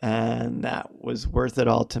 and that was worth it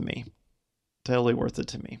all to me. Totally worth it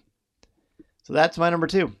to me. So that's my number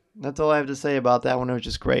 2. That's all I have to say about that one. It was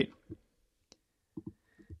just great.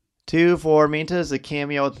 2 for Mintas. The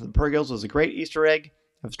cameo with the Purrgils was a great Easter egg.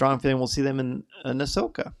 I have a strong feeling we'll see them in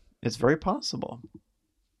Ahsoka. It's very possible.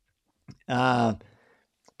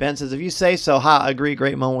 Ben says, if you say so, agree,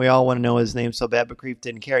 great moment. We all want to know his name so bad, but Grief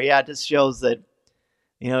didn't care. Yeah, it just shows that,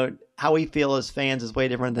 you know, how we feel as fans is way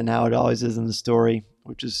different than how it always is in the story,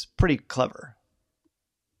 which is pretty clever.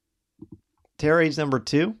 Terry's number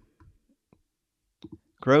 2.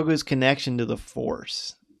 Grogu's connection to the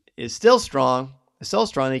Force is still strong. It's so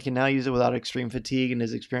strong that he can now use it without extreme fatigue, and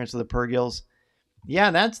his experience with the Purrgils.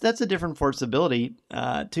 Yeah, that's a different Force ability,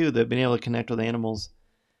 too, that being able to connect with animals.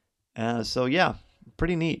 So, yeah,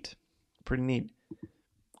 pretty neat. Pretty neat.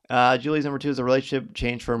 Julie's number 2 is a relationship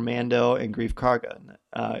change for Mando and Grief Karga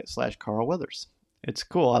 / Carl Weathers. It's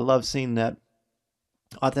cool. I love seeing that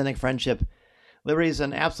authentic friendship. Liberty's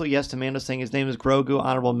an absolute yes to Mando saying his name is Grogu,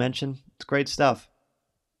 honorable mention. It's great stuff.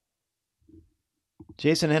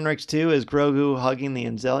 Jason Henrik's 2 is Grogu hugging the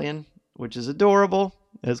Anzelian, which is adorable,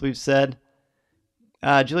 as we've said.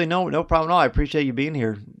 Julie, no problem at all. I appreciate you being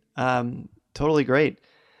here. Totally great.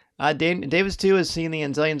 Davis 2 is seeing the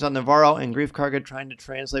Anzelians on Navarro, and Grief Karga trying to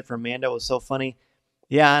translate for Mando was so funny.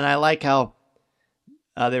 Yeah, and I like how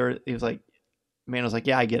he was like, Mando's like,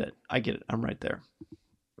 yeah, I get it. I'm right there.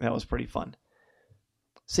 That was pretty fun.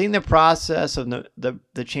 Seeing the process of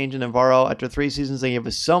the change in Navarro, after 3 seasons, they gave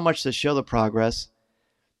us so much to show the progress.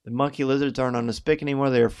 The monkey lizards aren't on the spick anymore.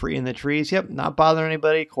 They are free in the trees. Yep, not bothering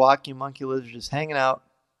anybody. Kawaki monkey lizards just hanging out.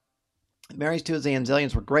 Mary's 2 as the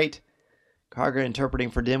Anzelians were great. Karga interpreting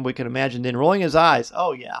for Din. We could imagine Din rolling his eyes.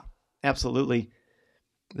 Oh, yeah, absolutely.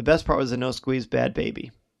 The best part was the No Squeeze Bad Baby.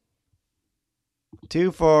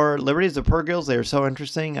 2 for Liberties, the Purrgils. They are so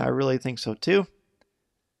interesting. I really think so, too.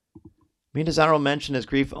 Mina's honorable mention is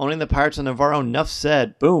Grief owning the Pirates of Navarro. Enough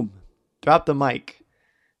said. Boom. Drop the mic.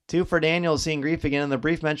 2 for Daniel, seeing Grief again in the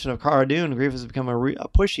brief mention of Cara Dune. Grief has become a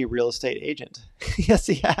pushy real estate agent. Yes,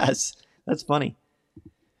 he has. That's funny.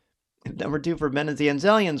 Number 2 for Ben is the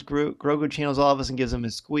Anzelians. Grogu channels all of us and gives him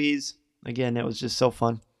his squeeze. Again, it was just so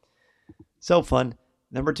fun. So fun.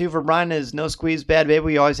 Number 2 for Brian is No Squeeze Bad Baby.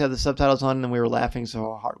 We always have the subtitles on and we were laughing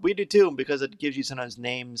so hard. We do too, because it gives you sometimes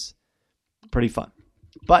names. Pretty fun.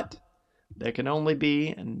 But there can only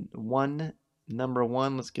be one number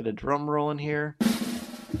 1. Let's get a drum roll in here.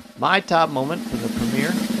 My top moment for the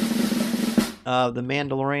premiere of The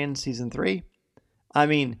Mandalorian Season 3. I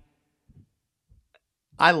mean,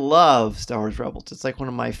 I love Star Wars Rebels. It's like one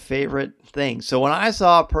of my favorite things. So when I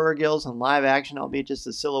saw Purrgils in live action, albeit just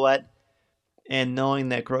a silhouette, and knowing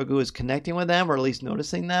that Grogu is connecting with them, or at least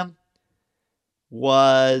noticing them,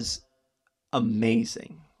 was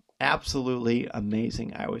amazing. Absolutely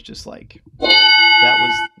amazing. I was just like,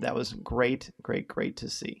 that was great to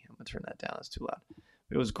see. I'm going to turn that down. That's too loud.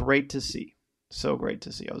 It was great to see. So great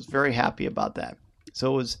to see. I was very happy about that.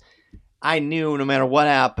 So I knew no matter what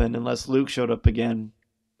happened, unless Luke showed up again,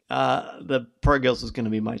 the Purrgils was going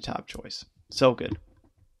to be my top choice. So good.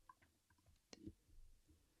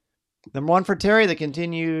 Number 1 for Terry, the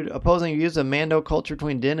continued opposing views of Mando culture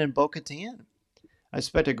between Din and Bo-Katan. I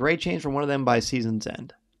expect a great change from one of them by season's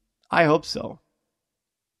end. I hope so.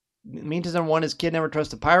 Meantime, number 1 is Kid Never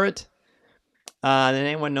Trust a Pirate. Did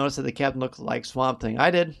anyone notice that the captain looked like Swamp Thing?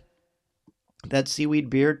 I did. That seaweed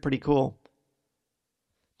beard, pretty cool.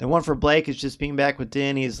 The one for Blake is just being back with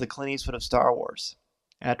Din. He's the Clint Eastwood of Star Wars.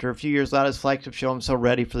 After a few years without his flagship show, I'm so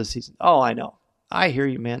ready for the season. Oh, I know. I hear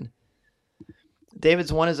you, man.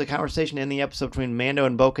 David's one is a conversation in the episode between Mando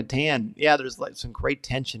and Bo-Katan. Yeah, there's like some great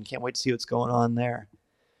tension. Can't wait to see what's going on there.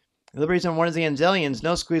 The reason one is the Anzelians.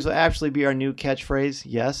 No squeeze will actually be our new catchphrase.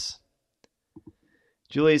 Yes.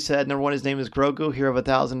 Julie said, number one, his name is Grogu, hero of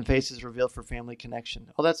 1,000 faces revealed for family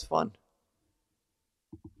connection. Oh, that's fun.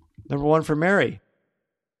 Number one for Mary.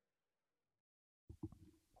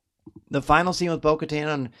 The final scene with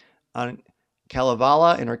Bo-Katan on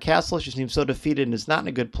Kalevala in her castle. She seems so defeated and is not in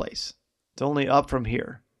a good place. It's only up from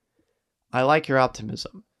here. I like your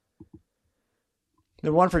optimism.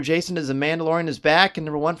 Number one for Jason is the Mandalorian is back. And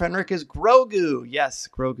number one for Henrik is Grogu. Yes,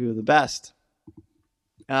 Grogu, the best.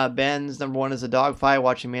 Ben's number one is a dogfight.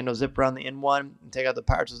 Watching Mando zip around the N1 and take out the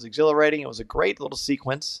pirates was exhilarating. It was a great little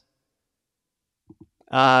sequence.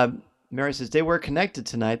 Mary says, they were connected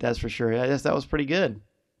tonight, that's for sure. I guess that was pretty good.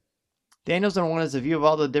 Daniel's number one is a view of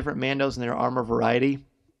all the different Mandos and their armor variety.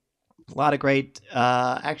 A lot of great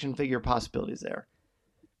action figure possibilities there.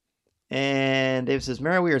 And Dave says,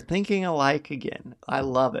 Mary, we are thinking alike again. I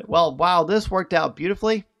love it. Well, wow, this worked out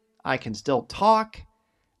beautifully. I can still talk.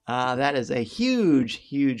 That is a huge,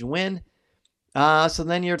 huge win. So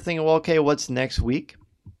then you're thinking, well, okay, what's next week?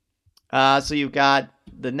 So you've got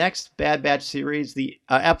the next Bad Batch series, the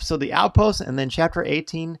episode The Outpost, and then Chapter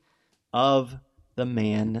 18 of The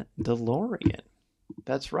Mandalorian.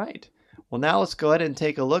 That's right. Well, now let's go ahead and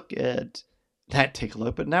take a look at that.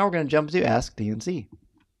 But now we're going to jump to Ask DNZ.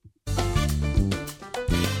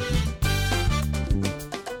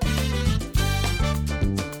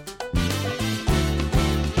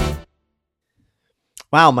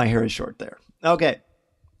 Wow, my hair is short there. Okay.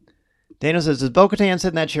 Daniel says, does Bo-Katan sit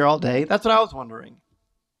in that chair all day? That's what I was wondering.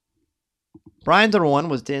 Brian's number one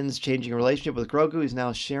was Din's changing relationship with Grogu. He's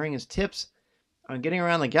now sharing his tips on getting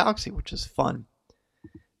around the galaxy, which is fun.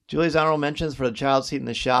 Julie's honorable mentions for the child seat in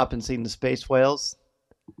the shop and seeing the space whales.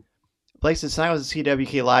 Blake says, sign was a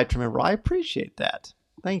CWK Live to remember. I appreciate that.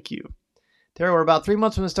 Thank you. Terry, we're about 3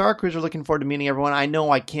 months from the Star Cruiser. Looking forward to meeting everyone. I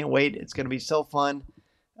know, I can't wait. It's going to be so fun.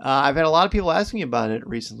 I've had a lot of people asking me about it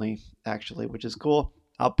recently, actually, which is cool.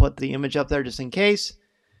 I'll put the image up there just in case.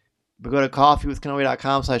 But go to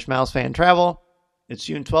coffeewithkenobi.com/MilesFanTravel. It's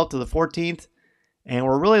June 12th to the 14th. And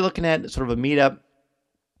we're really looking at sort of a meetup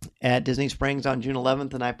at Disney Springs on June 11th,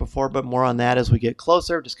 the night before. But more on that as we get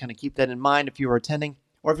closer. Just kind of keep that in mind if you are attending.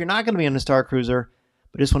 Or if you're not going to be on the Star Cruiser,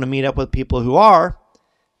 but just want to meet up with people who are.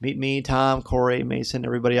 Meet me, Tom, Corey, Mason,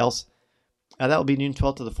 everybody else. That will be June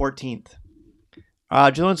 12th to the 14th.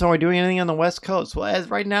 Julian, so are we doing anything on the West Coast? Well, as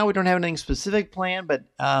right now, we don't have anything specific planned, but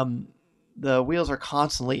the wheels are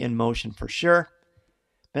constantly in motion for sure.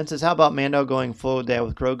 Ben says, how about Mando going full day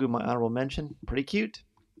with Grogu? My honorable mention. Pretty cute.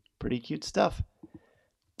 Pretty cute stuff.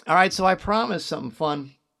 All right, so I promised something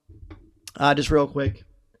fun. Just real quick.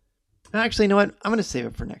 Actually, you know what? I'm going to save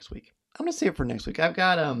it for next week. I've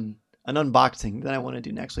got an unboxing that I want to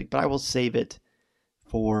do next week, but I will save it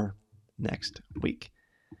for next week.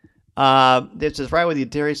 This is right with the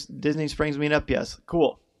Disney Springs meetup. Yes,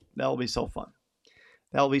 cool. That will be so fun.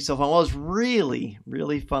 Well, it's really,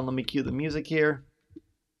 really fun. Let me cue the music here.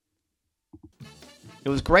 It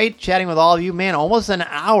was great chatting with all of you. Man, almost an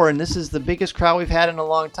hour, and this is the biggest crowd we've had in a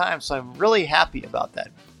long time, so I'm really happy about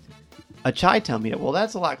that. A Chi-Town meetup. Well,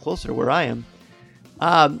 that's a lot closer to where I am.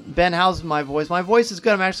 Ben, how's my voice? My voice is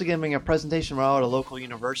good. I'm actually giving a presentation tomorrow at a local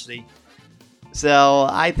university. So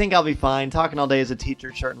I think I'll be fine. Talking all day as a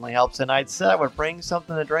teacher certainly helps. And I said I would bring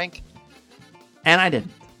something to drink. And I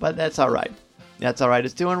didn't. But that's all right.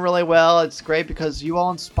 It's doing really well. It's great because you all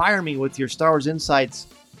inspire me with your Star Wars insights,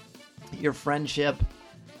 your friendship.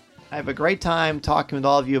 I have a great time talking with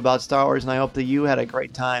all of you about Star Wars. And I hope that you had a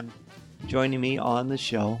great time joining me on the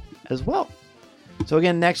show as well. So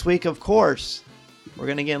again, next week, of course, we're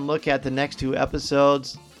going to again look at the next two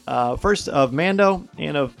episodes. First of Mando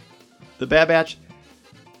and of The Bad Batch.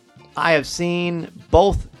 I have seen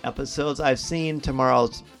both episodes. I've seen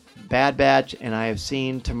tomorrow's Bad Batch and I have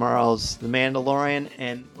seen tomorrow's The Mandalorian.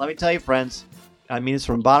 And let me tell you, friends, I mean this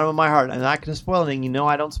from the bottom of my heart. I'm not going to spoil anything. You know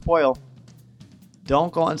I don't spoil.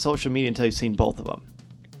 Don't go on social media until you've seen both of them.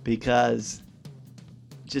 Because,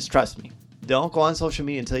 just trust me. Don't go on social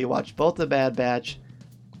media until you watch both The Bad Batch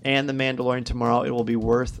and The Mandalorian tomorrow. It will be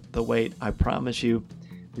worth the wait. I promise you.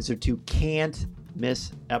 These are two can't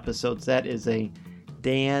miss episodes. That is a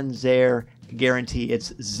Dan Zer guarantee.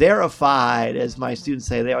 It's Zerified, as my students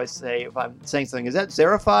say. They always say, if I'm saying something, is that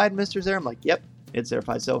Zerified, Mr. Zer? I'm like, yep, it's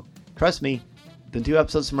Zerified. So trust me, The 2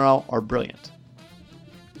 episodes tomorrow are brilliant.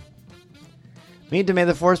 Mean to May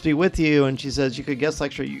the Force be with you. And she says you could guest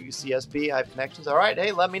lecture at UCSB. I have connections. All right.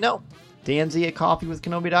 Hey, let me know. DanZ at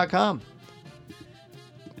coffeewithkenobi.com.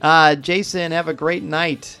 Jason, have a great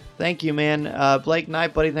night. Thank you, man. Blake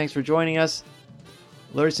Knight, buddy, thanks for joining us.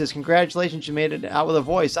 Larry says, congratulations, you made it out with a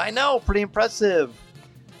voice. I know, pretty impressive.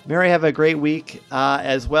 Mary, have a great week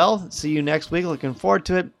as well. See you next week. Looking forward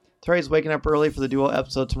to it. Terry's waking up early for the duo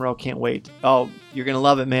episode tomorrow. Can't wait. Oh, you're going to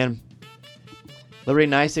love it, man. Liberty,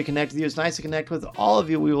 nice to connect with you. It's nice to connect with all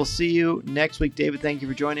of you. We will see you next week. David, thank you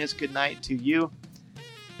for joining us. Good night to you.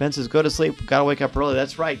 Ben says, go to sleep. Got to wake up early.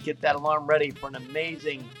 That's right. Get that alarm ready for an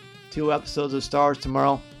amazing 2 episodes of Star Wars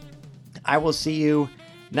tomorrow. I will see you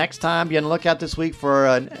next time. Be on the lookout this week for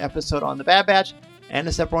an episode on The Bad Batch and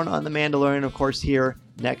a separate one on The Mandalorian, of course, here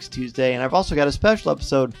next Tuesday. And I've also got a special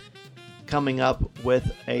episode coming up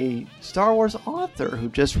with a Star Wars author who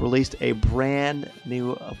just released a brand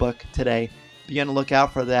new book today. Be on the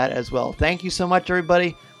lookout for that as well. Thank you so much,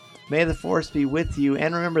 everybody. May the Force be with you.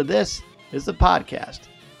 And remember, this is the podcast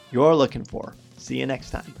you're looking for. See you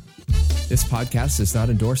next time. This podcast is not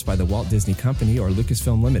endorsed by the Walt Disney Company or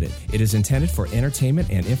Lucasfilm Limited. It is intended for entertainment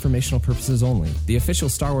and informational purposes only. The official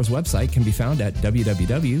Star Wars website can be found at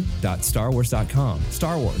www.starwars.com.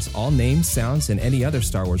 Star Wars, all names, sounds, and any other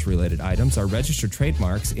Star Wars-related items are registered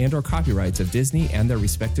trademarks and or copyrights of Disney and their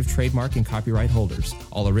respective trademark and copyright holders.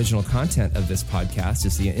 All original content of this podcast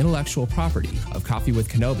is the intellectual property of Coffee with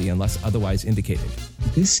Kenobi unless otherwise indicated.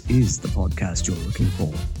 This is the podcast you're looking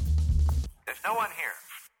for.